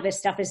a lot of this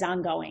stuff is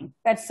ongoing.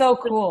 That's so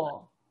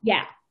cool.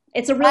 Yeah.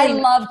 I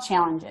love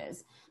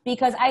challenges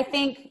because I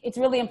think it's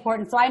really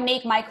important. So I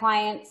make my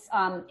clients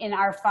in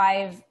our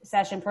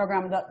 5-session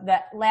program,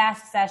 the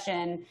last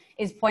session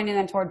is pointing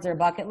them towards their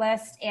bucket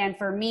list. And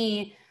for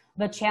me,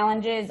 the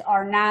challenges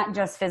are not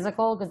just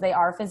physical, because they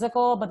are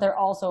physical, but they're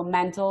also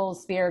mental,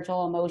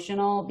 spiritual,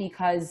 emotional,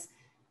 because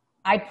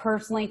I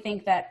personally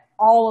think that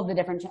all of the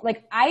different,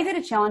 like I did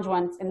a challenge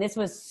once and this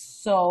was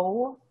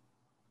so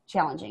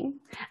challenging.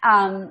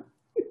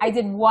 I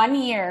did 1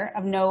 year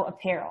of no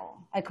apparel.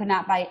 I could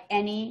not buy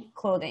any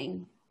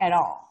clothing at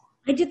all.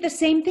 I did the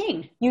same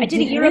thing. I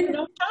did a year of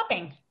no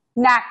shopping.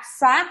 Not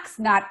socks,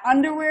 not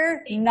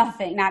underwear,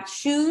 nothing, not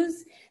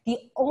shoes.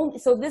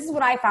 So this is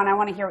what I found. I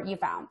want to hear what you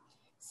found.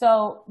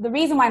 So the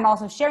reason why I'm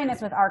also sharing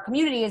this with our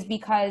community is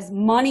because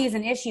money is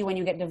an issue when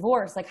you get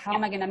divorced. Like, how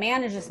am I going to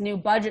manage this new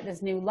budget,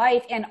 this new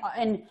life?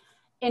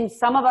 And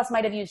some of us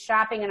might have used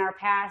shopping in our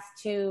past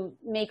to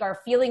make our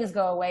feelings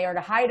go away or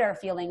to hide our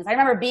feelings. I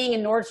remember being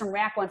in Nordstrom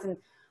Rack once and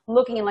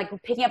looking and like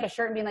picking up a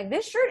shirt and being like,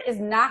 this shirt is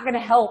not going to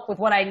help with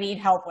what I need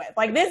help with.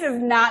 Like, this is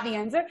not the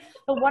answer.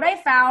 But what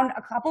I found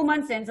a couple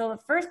months in, so the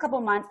first couple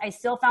months, I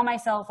still found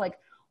myself like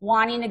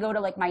wanting to go to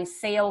like my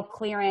sale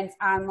clearance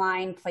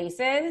online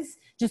places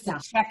just to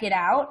check it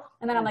out.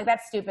 And then I'm like,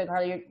 that's stupid,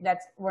 Carly.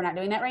 We're not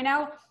doing that right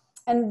now.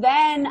 And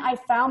then I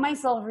found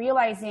myself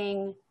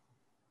realizing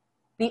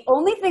the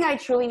only thing I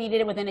truly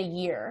needed within a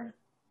year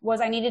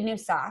was I needed new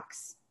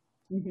socks.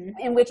 Mm-hmm.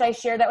 In which I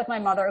shared that with my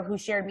mother, who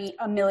shared me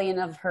 1 million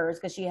of hers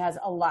because she has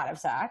a lot of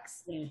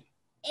socks. Yeah.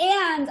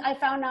 And I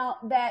found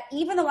out that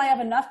even though I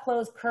have enough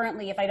clothes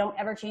currently, if I don't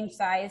ever change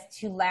size,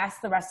 to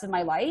last the rest of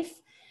my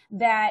life,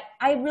 that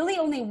I really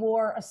only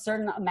wore a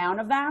certain amount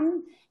of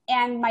them.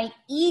 And my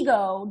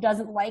ego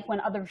doesn't like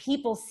when other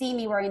people see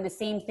me wearing the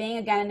same thing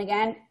again and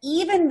again,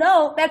 even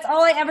though that's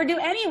all I ever do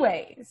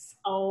anyways.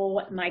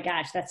 Oh my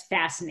gosh, that's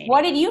fascinating.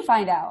 What did you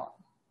find out?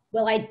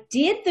 Well, I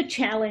did the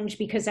challenge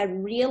because I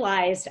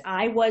realized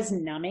I was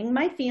numbing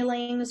my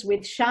feelings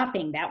with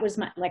shopping. That was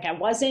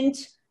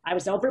I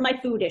was over my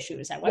food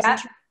issues. I wasn't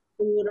trying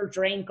food or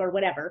drink or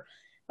whatever,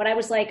 but I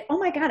was like, oh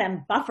my God,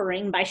 I'm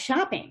buffering by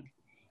shopping.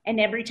 And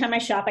every time I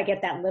shop, I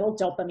get that little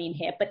dopamine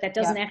hit, but that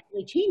doesn't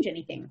actually change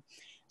anything.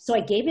 So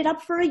I gave it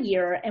up for a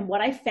year. And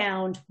what I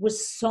found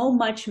was so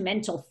much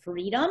mental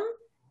freedom.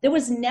 There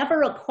was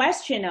never a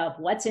question of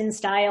what's in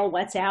style,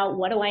 what's out,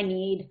 what do I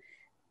need?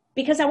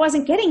 Because I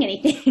wasn't getting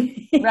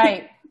anything.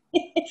 Right.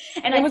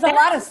 And it was a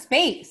lot of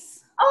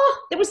space.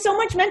 Oh, there was so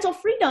much mental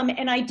freedom.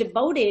 And I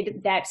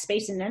devoted that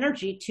space and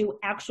energy to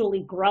actually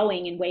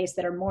growing in ways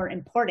that are more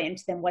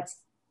important than what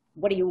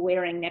are you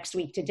wearing next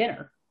week to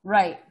dinner?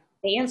 Right.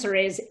 The answer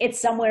is it's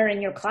somewhere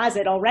in your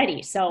closet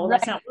already. So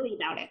let's not worry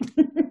about it.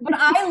 But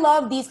I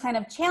love these kind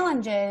of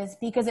challenges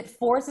because it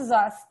forces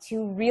us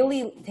to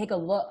really take a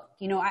look.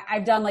 You know,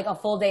 I've done like a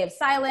full day of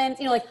silence,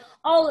 you know, like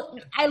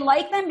I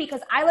like them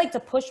because I like to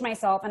push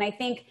myself. And I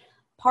think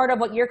part of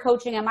what your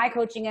coaching and my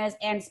coaching is,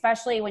 and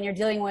especially when you're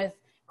dealing with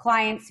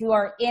clients who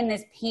are in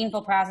this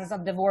painful process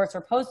of divorce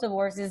or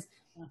post-divorce, is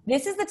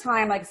this is the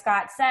time, like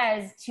Scott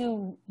says,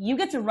 you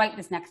get to write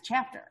this next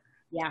chapter.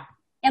 Yeah.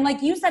 And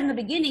like you said in the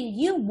beginning,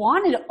 you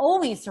wanted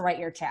always to write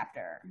your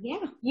chapter.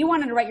 Yeah. You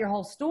wanted to write your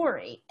whole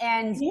story.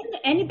 And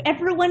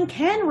everyone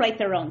can write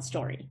their own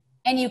story.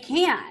 And you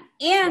can.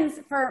 And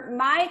for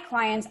my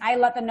clients, I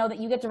let them know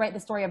that you get to write the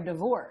story of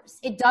divorce.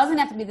 It doesn't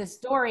have to be the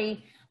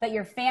story that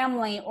your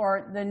family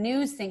or the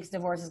news thinks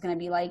divorce is going to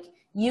be like.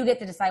 You get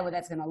to decide what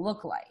that's going to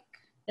look like.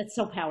 It's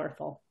so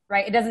powerful.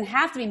 Right? It doesn't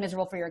have to be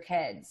miserable for your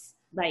kids.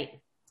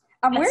 Right.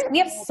 We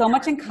have so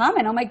much in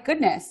common. Oh my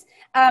goodness.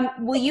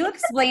 Will you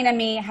explain to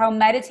me how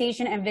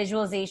meditation and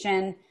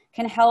visualization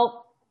can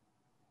help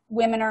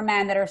women or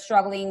men that are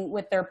struggling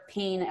with their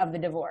pain of the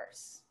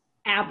divorce?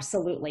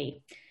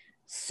 Absolutely.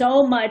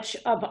 So much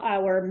of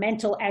our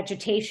mental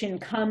agitation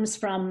comes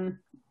from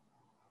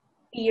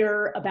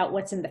fear about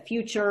what's in the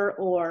future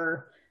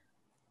or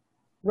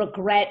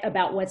regret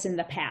about what's in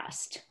the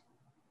past.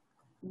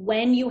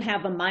 When you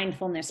have a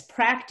mindfulness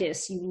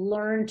practice, you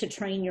learn to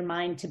train your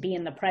mind to be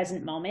in the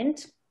present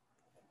moment,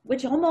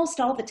 which almost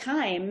all the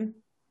time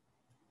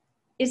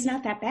is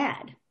not that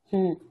bad.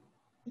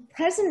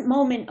 Present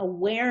moment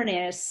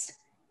awareness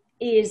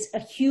is a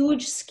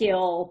huge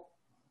skill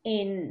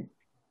in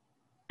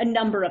a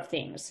number of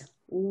things.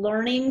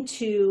 Learning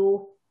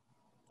to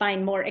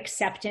find more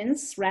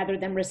acceptance rather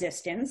than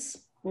resistance,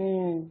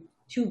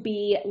 to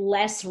be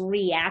less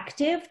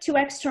reactive to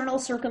external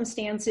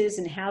circumstances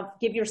and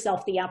give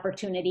yourself the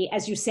opportunity,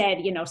 as you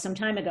said, some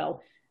time ago,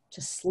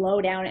 to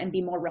slow down and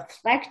be more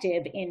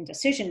reflective in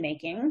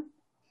decision-making.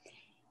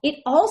 It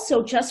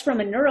also, just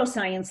from a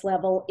neuroscience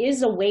level,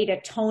 is a way to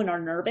tone our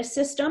nervous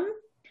system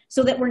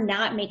so that we're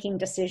not making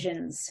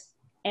decisions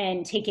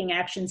and taking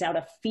actions out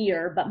of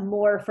fear, but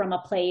more from a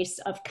place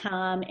of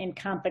calm and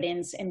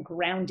confidence and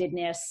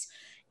groundedness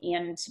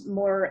and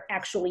more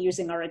actually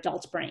using our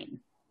adult brain.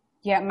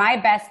 Yeah, my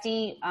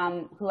bestie,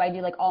 who I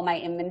do like all my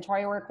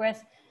inventory work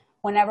with,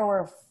 whenever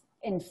we're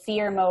in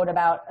fear mode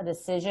about a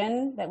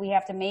decision that we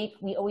have to make,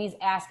 we always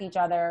ask each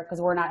other,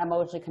 because we're not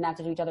emotionally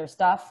connected to each other's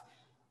stuff,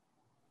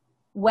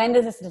 when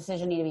does this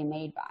decision need to be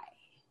made by?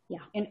 Yeah.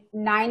 And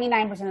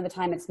 99% of the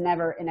time, it's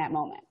never in that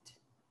moment.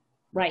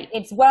 Right.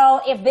 It's,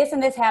 well, if this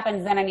and this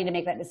happens, then I need to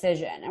make that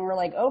decision. And we're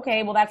like,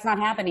 okay, well, that's not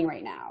happening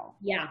right now.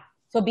 Yeah.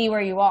 So be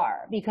where you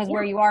are, because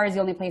where you are is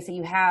the only place that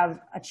you have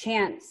a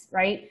chance,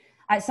 right?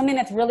 Something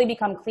that's really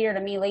become clear to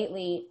me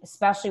lately,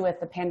 especially with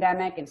the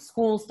pandemic and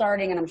school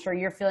starting, and I'm sure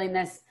you're feeling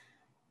this,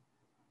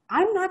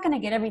 I'm not going to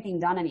get everything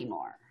done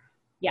anymore.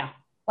 Yeah.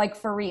 Like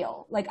for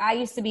real. Like I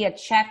used to be a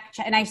check,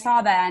 and I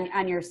saw that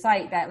on your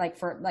site that like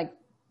for like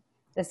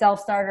the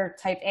self-starter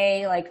type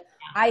A, like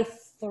I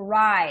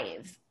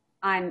thrive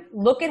on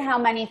look at how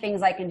many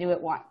things I can do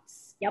at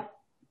once. Yep.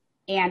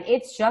 And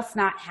it's just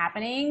not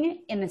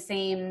happening in the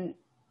same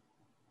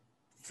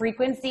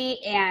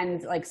frequency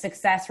and like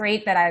success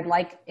rate that I'd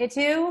like it to.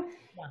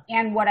 Yeah.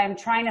 And what I'm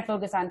trying to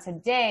focus on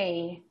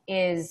today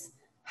is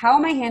how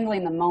am I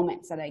handling the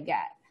moments that I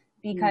get?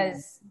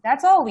 Because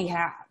that's all we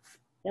have.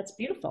 That's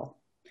beautiful.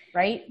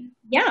 Right?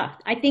 Yeah,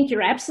 I think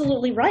you're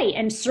absolutely right.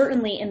 And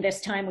certainly in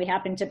this time we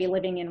happen to be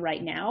living in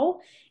right now,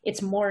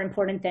 it's more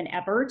important than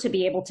ever to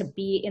be able to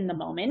be in the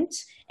moment.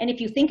 And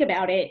if you think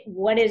about it,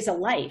 what is a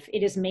life?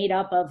 It is made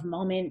up of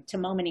moment to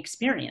moment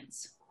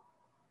experience.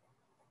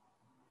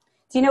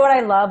 Do you know what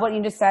I love, what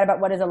you just said about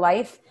what is a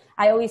life?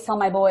 I always tell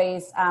my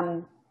boys,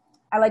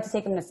 I like to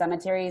take them to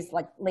cemeteries,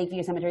 like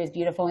Lakeview Cemetery is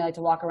beautiful. We like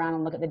to walk around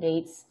and look at the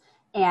dates.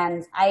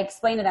 And I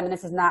explain to them, and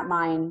this is not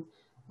mine,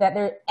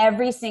 that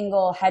every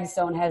single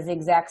headstone has the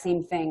exact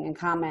same thing in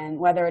common,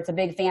 whether it's a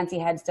big fancy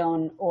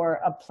headstone or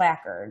a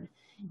placard.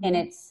 Mm-hmm. And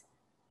it's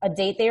a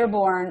date they were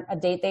born, a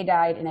date they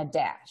died, and a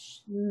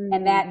dash. Mm-hmm.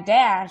 And that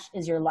dash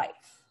is your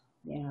life.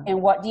 Yeah.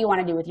 And what do you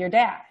want to do with your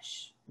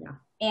dash? Yeah.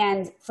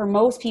 And for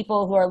most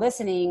people who are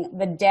listening,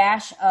 the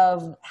dash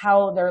of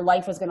how their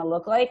life was going to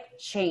look like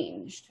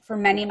changed for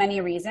many,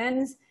 many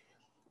reasons.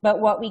 But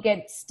what we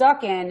get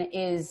stuck in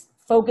is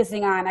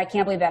focusing on, I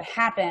can't believe that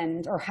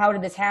happened, or how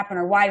did this happen,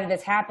 or why did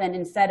this happen,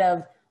 instead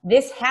of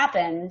this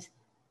happened,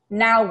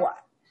 now what?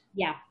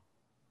 Yeah.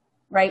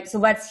 Right? So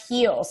let's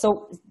heal.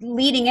 So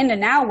leading into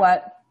now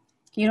what,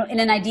 in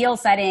an ideal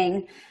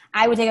setting,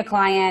 I would take a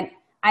client,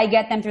 I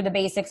get them through the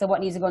basics of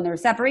what needs to go in their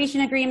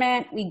separation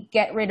agreement. We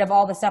get rid of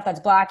all the stuff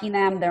that's blocking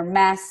them, their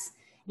mess,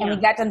 and we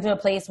get them to a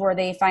place where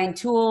they find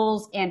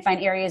tools and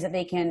find areas that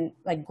they can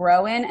like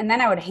grow in. And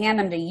then I would hand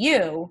them to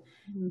you,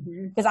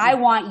 because I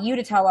want you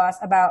to tell us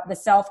about the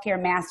self-care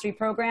mastery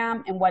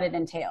program and what it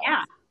entails.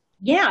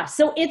 Yeah.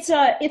 So it's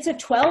a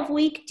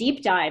 12-week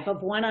deep dive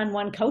of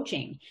one-on-one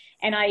coaching.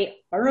 And I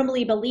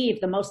firmly believe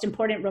the most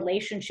important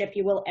relationship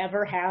you will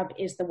ever have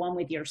is the one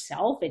with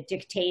yourself. It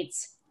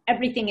dictates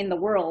everything in the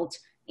world,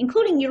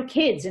 including your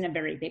kids, in a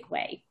very big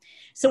way.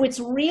 So it's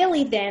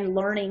really then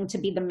learning to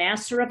be the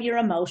master of your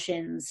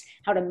emotions,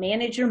 how to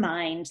manage your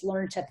mind,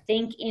 learn to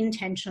think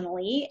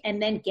intentionally, and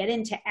then get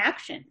into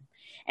action.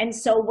 And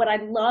so what I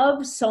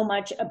love so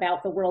much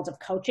about the world of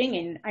coaching,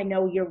 and I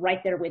know you're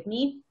right there with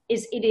me,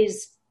 is it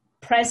is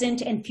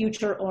present and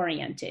future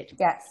oriented.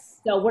 Yes.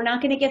 So we're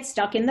not going to get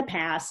stuck in the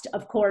past.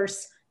 Of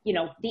course,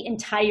 the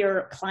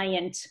entire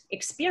client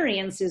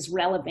experience is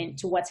relevant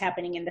to what's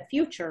happening in the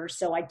future.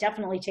 So I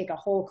definitely take a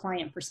whole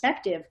client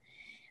perspective,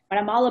 but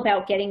I'm all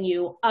about getting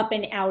you up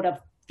and out of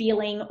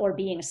feeling or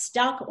being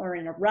stuck or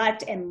in a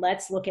rut, and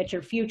let's look at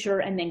your future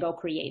and then go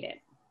create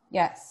it.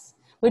 Yes.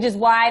 Which is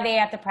why they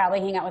have to probably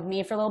hang out with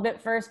me for a little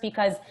bit first,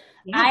 because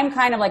I'm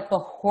kind of like the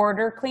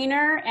hoarder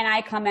cleaner, and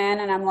I come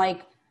in and I'm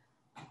like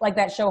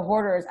that show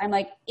Hoarders. I'm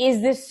like,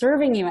 is this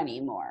serving you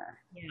anymore?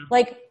 Yeah.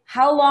 Like,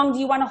 how long do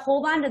you want to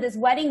hold on to this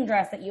wedding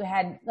dress that you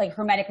had like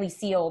hermetically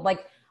sealed?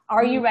 Like,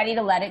 are you ready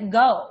to let it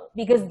go?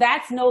 Because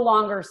that's no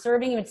longer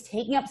serving you. It's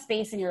taking up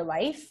space in your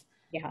life.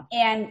 Yeah.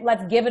 And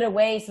let's give it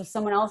away so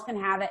someone else can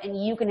have it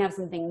and you can have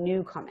something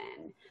new come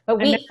in. But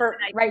we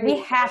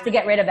have to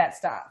get rid of that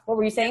stuff. What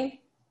were you saying?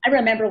 I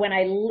remember when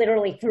I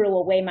literally threw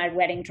away my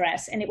wedding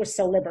dress, and it was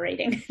so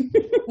liberating.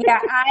 Yeah,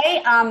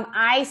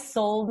 I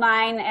sold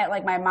mine at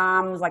like my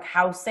mom's like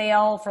house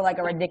sale for like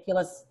a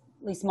ridiculously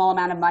small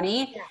amount of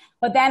money. Yeah.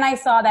 But then I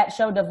saw that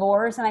show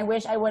Divorce, and I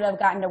wish I would have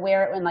gotten to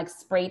wear it when like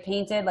spray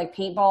painted, like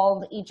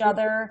paintballed each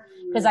other.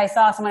 Because I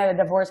saw someone at a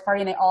divorce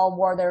party and they all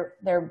wore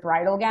their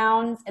bridal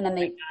gowns, and then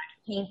they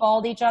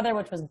paintballed each other,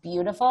 which was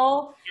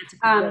beautiful.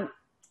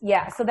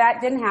 Yeah, so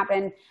that didn't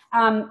happen.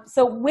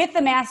 So with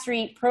the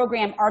Mastery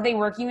program, are they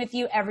working with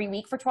you every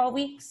week for 12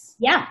 weeks?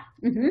 Yeah.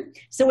 Mm-hmm.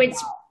 So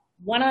it's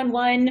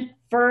one-on-one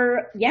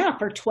for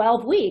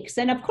 12 weeks.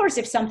 And of course,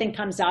 if something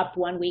comes up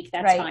one week,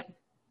 that's fine.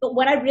 But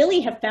what I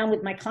really have found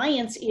with my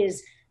clients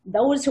is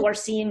those who are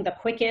seeing the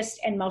quickest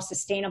and most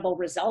sustainable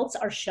results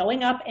are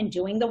showing up and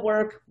doing the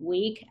work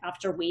week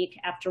after week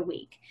after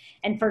week.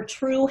 And for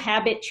true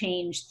habit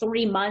change,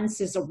 3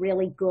 months is a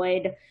really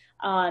good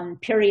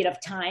period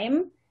of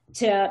time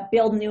to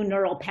build new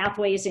neural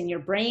pathways in your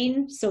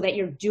brain so that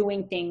you're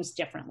doing things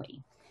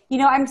differently.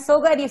 I'm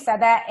so glad you said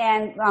that.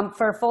 And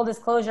for full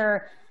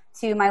disclosure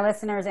to my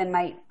listeners and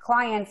my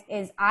clients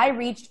is I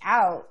reached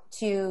out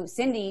to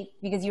Sindy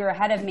because you were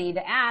ahead of me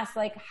to ask,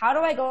 like, how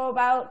do I go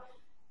about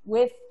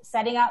with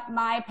setting up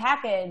my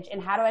package, and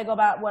how do I go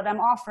about what I'm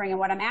offering and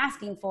what I'm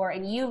asking for?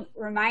 And you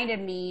reminded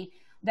me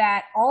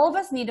that all of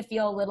us need to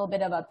feel a little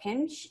bit of a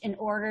pinch in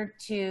order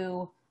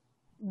to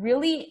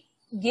really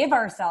give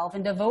ourselves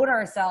and devote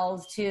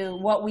ourselves to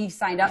what we've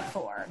signed up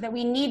for, that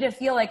we need to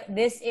feel like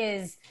this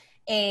is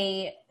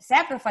a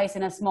sacrifice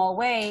in a small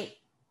way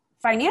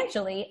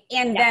financially,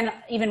 and then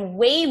even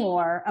way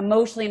more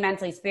emotionally,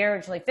 mentally,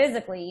 spiritually,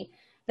 physically,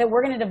 that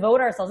we're going to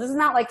devote ourselves. This is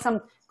not like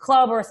some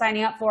club we're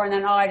signing up for and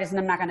then,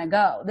 I'm not going to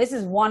go. This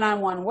is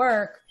one-on-one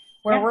work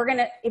where we're going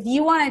to, if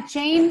you want to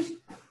change,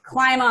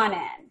 climb on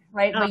in,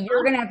 right? But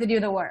you're going to have to do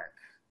the work.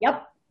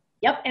 Yep.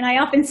 And I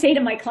often say to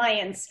my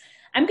clients,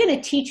 I'm going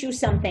to teach you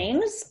some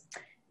things,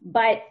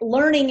 but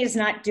learning is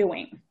not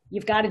doing.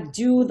 You've got to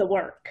do the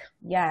work.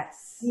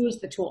 Yes. Use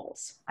the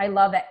tools. I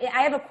love that.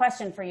 I have a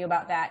question for you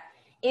about that.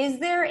 Is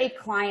there a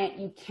client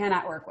you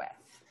cannot work with?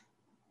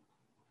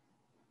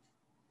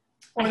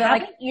 Or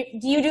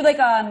do you do like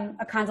a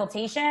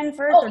consultation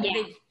first? Oh,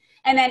 yeah.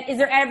 And then is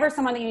there ever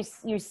someone that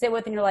you sit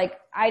with and you're like,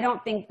 I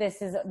don't think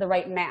this is the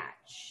right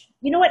match?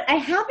 You know what? I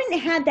haven't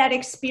had that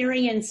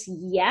experience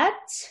yet.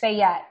 Say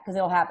yet, because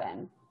it'll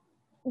happen.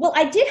 Well,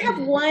 I did have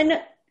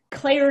one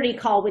clarity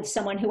call with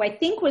someone who I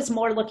think was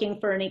more looking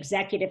for an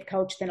executive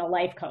coach than a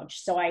life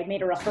coach. So I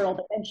made a referral,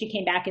 but then she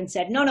came back and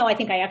said, no, I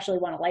think I actually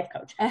want a life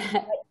coach.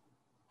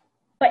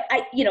 But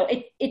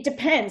it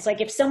depends. Like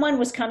if someone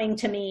was coming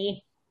to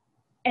me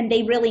and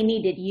they really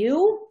needed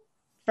you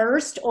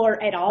first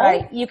or at all.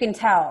 Right. You can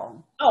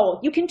tell. Oh,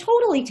 you can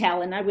totally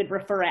tell. And I would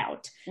refer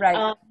out.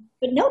 Right.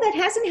 But no, that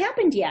hasn't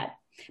happened yet.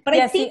 But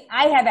I think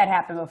I had that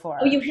happen before.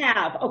 Oh, you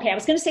have? Okay. I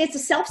was going to say it's a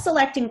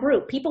self-selecting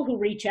group. People who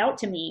reach out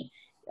to me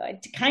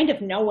to kind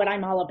of know what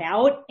I'm all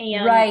about.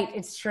 And right.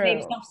 It's true.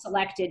 They've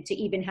self-selected to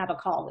even have a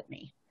call with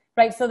me.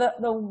 Right. So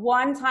the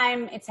one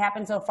time it's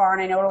happened so far,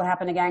 and I know it'll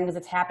happen again because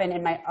it's happened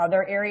in my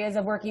other areas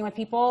of working with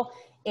people,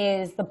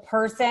 is the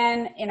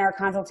person in our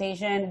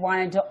consultation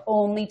wanted to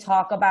only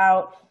talk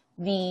about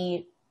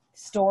the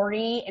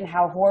story and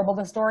how horrible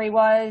the story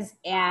was.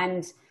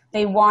 And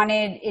they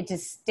wanted it to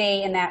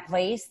stay in that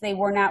place. They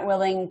were not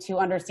willing to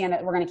understand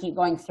that we're going to keep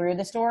going through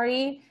the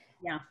story.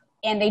 Yeah.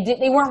 And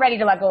they weren't ready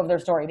to let go of their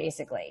story,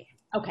 basically.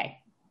 Okay.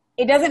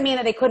 It doesn't mean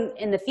that they couldn't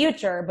in the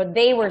future, but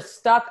they were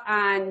stuck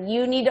on,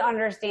 you need to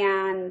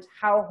understand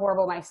how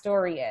horrible my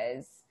story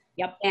is.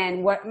 Yep.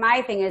 And what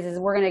my thing is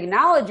we're going to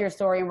acknowledge your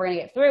story and we're going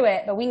to get through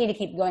it, but we need to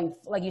keep going,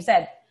 like you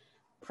said,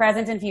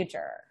 present and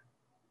future.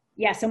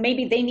 Yeah, so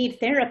maybe they need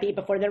therapy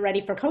before they're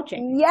ready for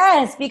coaching.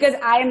 Yes, because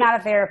I am not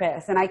a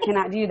therapist and I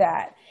cannot do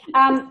that.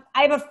 I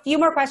have a few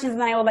more questions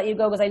and then I will let you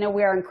go because I know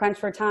we are in crunch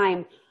for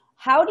time.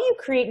 How do you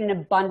create an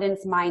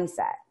abundance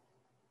mindset?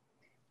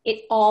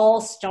 It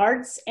all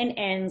starts and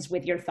ends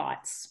with your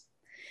thoughts.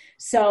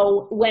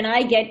 So when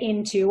I get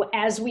into,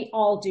 as we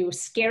all do,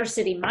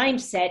 scarcity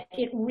mindset,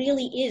 it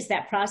really is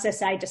that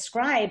process I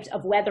described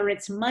of whether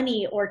it's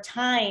money or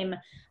time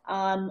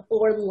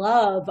or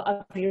love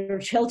of your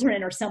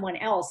children or someone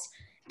else.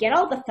 Get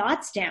all the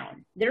thoughts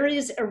down. There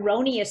is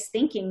erroneous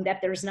thinking that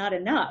there's not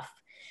enough.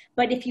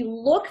 But if you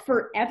look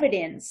for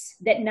evidence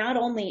that not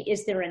only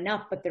is there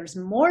enough, but there's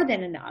more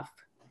than enough,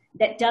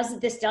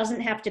 this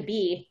doesn't have to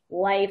be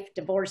life,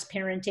 divorce,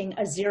 parenting,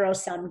 a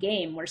zero-sum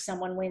game where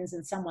someone wins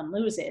and someone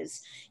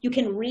loses. You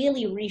can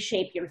really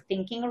reshape your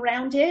thinking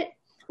around it,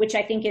 which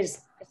I think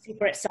is the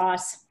secret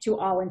sauce to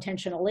all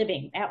intentional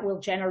living. That will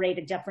generate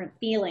a different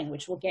feeling,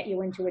 which will get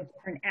you into a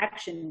different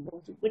action,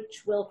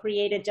 which will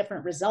create a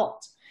different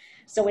result.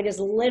 So it is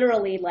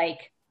literally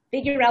like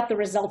figure out the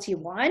results you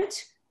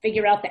want,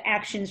 figure out the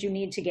actions you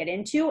need to get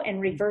into,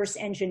 and reverse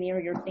engineer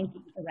your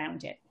thinking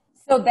around it.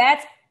 So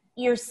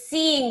you're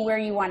seeing where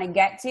you want to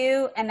get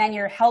to, and then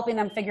you're helping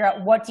them figure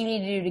out what do you need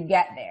to do to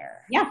get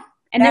there. Yeah.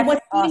 And then what's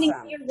standing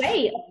in your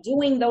way of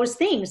doing those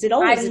things?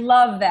 I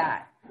love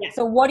that. Yeah.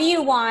 So what do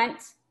you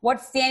want?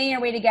 What's standing in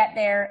your way to get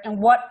there? And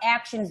what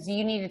actions do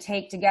you need to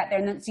take to get there?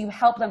 And then so you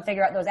help them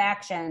figure out those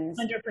actions.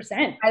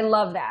 100%. I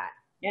love that.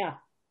 Yeah.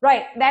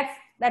 Right.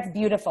 That's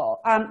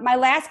beautiful. My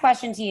last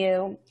question to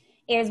you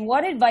is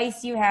what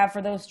advice do you have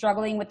for those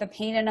struggling with the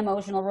pain and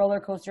emotional roller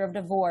coaster of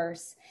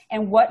divorce?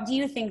 And what do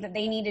you think that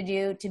they need to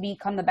do to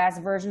become the best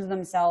versions of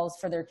themselves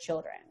for their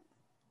children?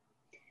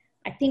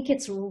 I think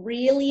it's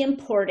really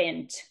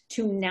important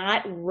to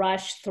not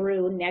rush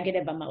through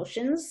negative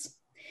emotions.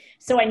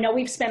 So I know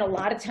we've spent a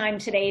lot of time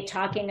today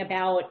talking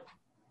about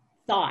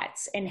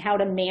thoughts and how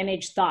to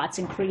manage thoughts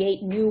and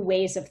create new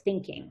ways of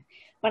thinking.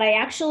 But I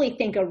actually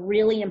think a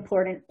really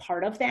important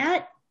part of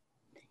that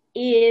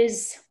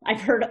is,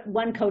 I've heard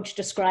one coach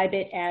describe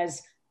it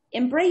as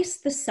embrace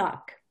the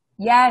suck.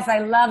 Yes, I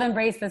love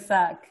embrace the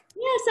suck.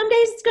 Yeah, some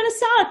days it's going to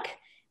suck,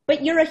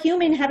 but you're a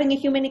human having a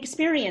human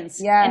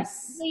experience.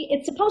 Yes. And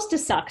it's supposed to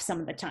suck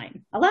some of the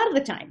time, a lot of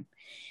the time.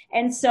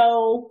 And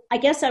so I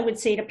guess I would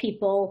say to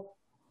people,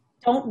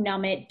 don't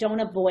numb it, don't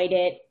avoid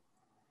it,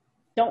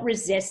 don't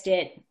resist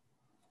it,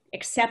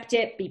 accept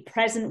it, be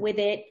present with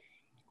it.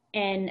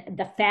 And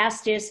the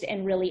fastest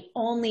and really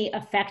only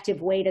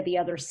effective way to the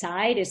other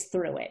side is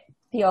through it.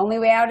 The only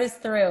way out is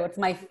through. It's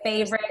my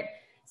favorite.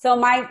 So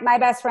my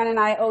best friend and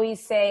I always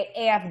say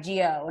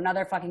AFGO,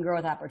 another fucking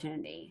growth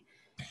opportunity.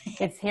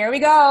 It's here we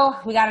go.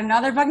 We got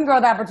another fucking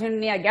growth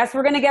opportunity. I guess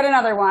we're going to get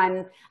another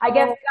one. I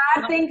guess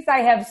God thinks I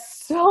have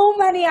so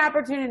many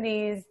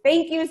opportunities.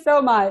 Thank you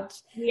so much.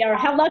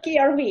 How lucky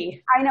are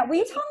we? I know. Will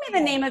you tell me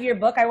the name of your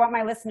book? I want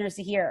my listeners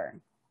to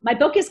hear. My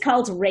book is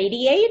called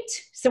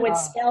Radiate. So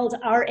it's spelled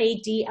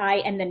RADI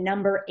and the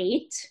number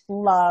 8.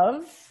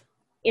 Love.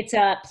 It's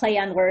a play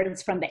on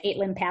words from the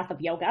 8-limb path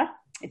of yoga.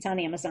 It's on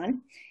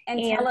Amazon.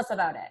 And tell us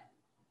about it.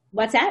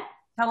 What's that?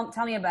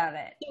 Tell me about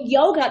it.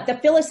 Yoga, the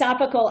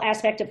philosophical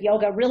aspect of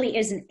yoga really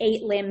is an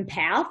 8-limb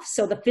path.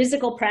 So the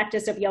physical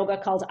practice of yoga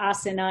called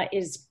asana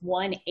is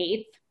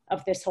 1/8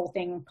 of this whole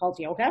thing called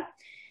yoga.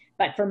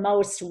 But for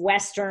most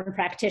Western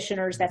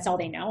practitioners, that's all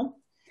they know.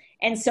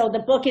 And so the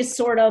book is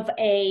sort of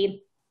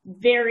a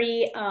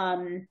very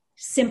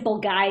simple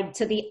guide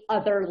to the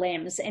other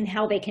limbs and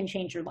how they can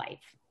change your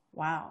life.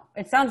 Wow.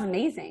 It sounds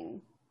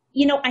amazing.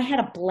 I had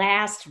a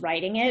blast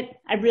writing it.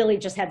 I really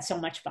just had so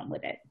much fun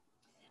with it.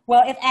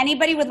 Well, if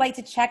anybody would like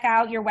to check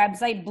out your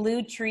website,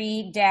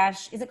 Bluetree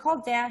 - is it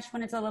called dash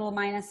when it's a little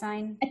minus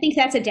sign? I think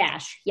that's a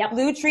dash. Yep.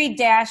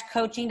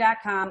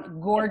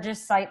 Bluetree-coaching.com.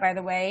 Gorgeous site, by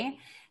the way.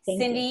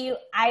 Sindy,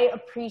 I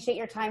appreciate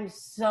your time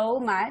so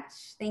much.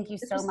 Thank you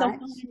so much.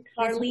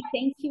 Carly,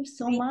 thank you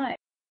so much.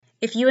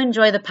 If you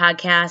enjoy the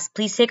podcast,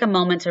 please take a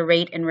moment to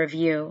rate and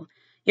review.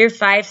 Your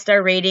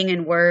 5-star rating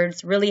and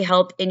words really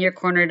help In Your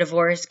Corner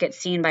Divorce get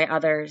seen by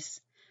others.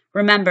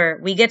 Remember,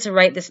 we get to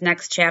write this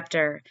next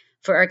chapter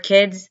for our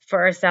kids,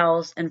 for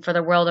ourselves, and for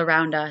the world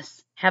around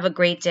us. Have a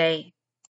great day.